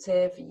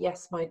positive.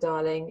 Yes, my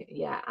darling.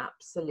 Yeah,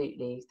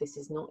 absolutely. This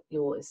is not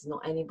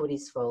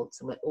anybody's fault,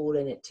 and we're all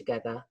in it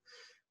together.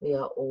 We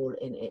are all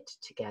in it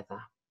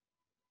together.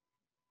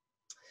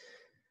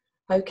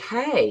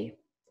 Okay.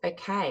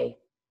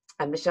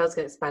 And Michelle's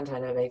going to expand her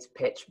elevator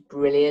pitch.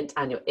 Brilliant.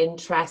 And your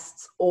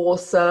interests.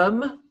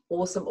 Awesome.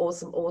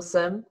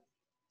 Awesome.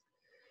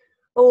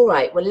 All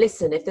right. Well,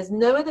 listen, if there's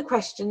no other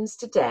questions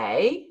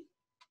today,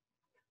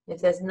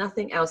 if there's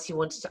nothing else you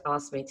wanted to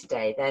ask me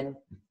today, then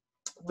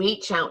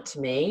reach out to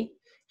me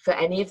for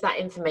any of that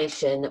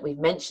information that we've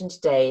mentioned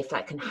today, if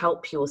that can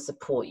help you or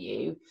support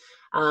you.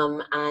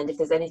 And if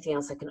there's anything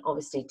else I can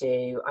obviously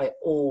do, I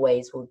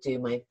always will do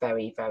my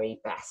very, very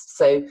best.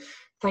 So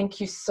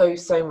thank you so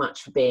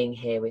much for being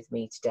here with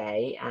me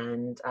today,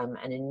 and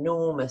an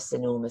enormous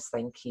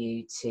thank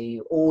you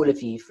to all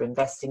of you for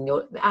investing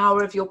your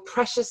hour of your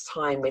precious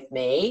time with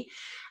me.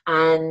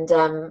 And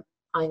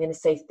I'm going to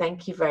say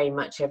thank you very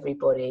much,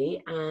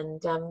 everybody,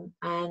 and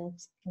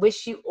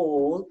wish you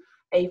all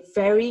a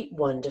very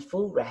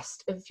wonderful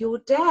rest of your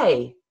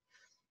day.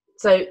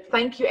 So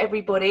thank you,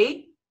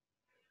 everybody.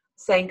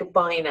 Saying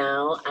goodbye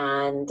now,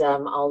 and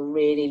I'll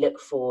really look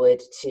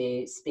forward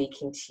to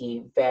speaking to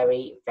you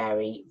very,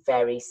 very,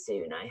 very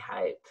soon, I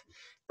hope.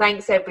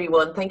 Thanks,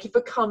 everyone. Thank you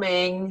for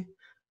coming.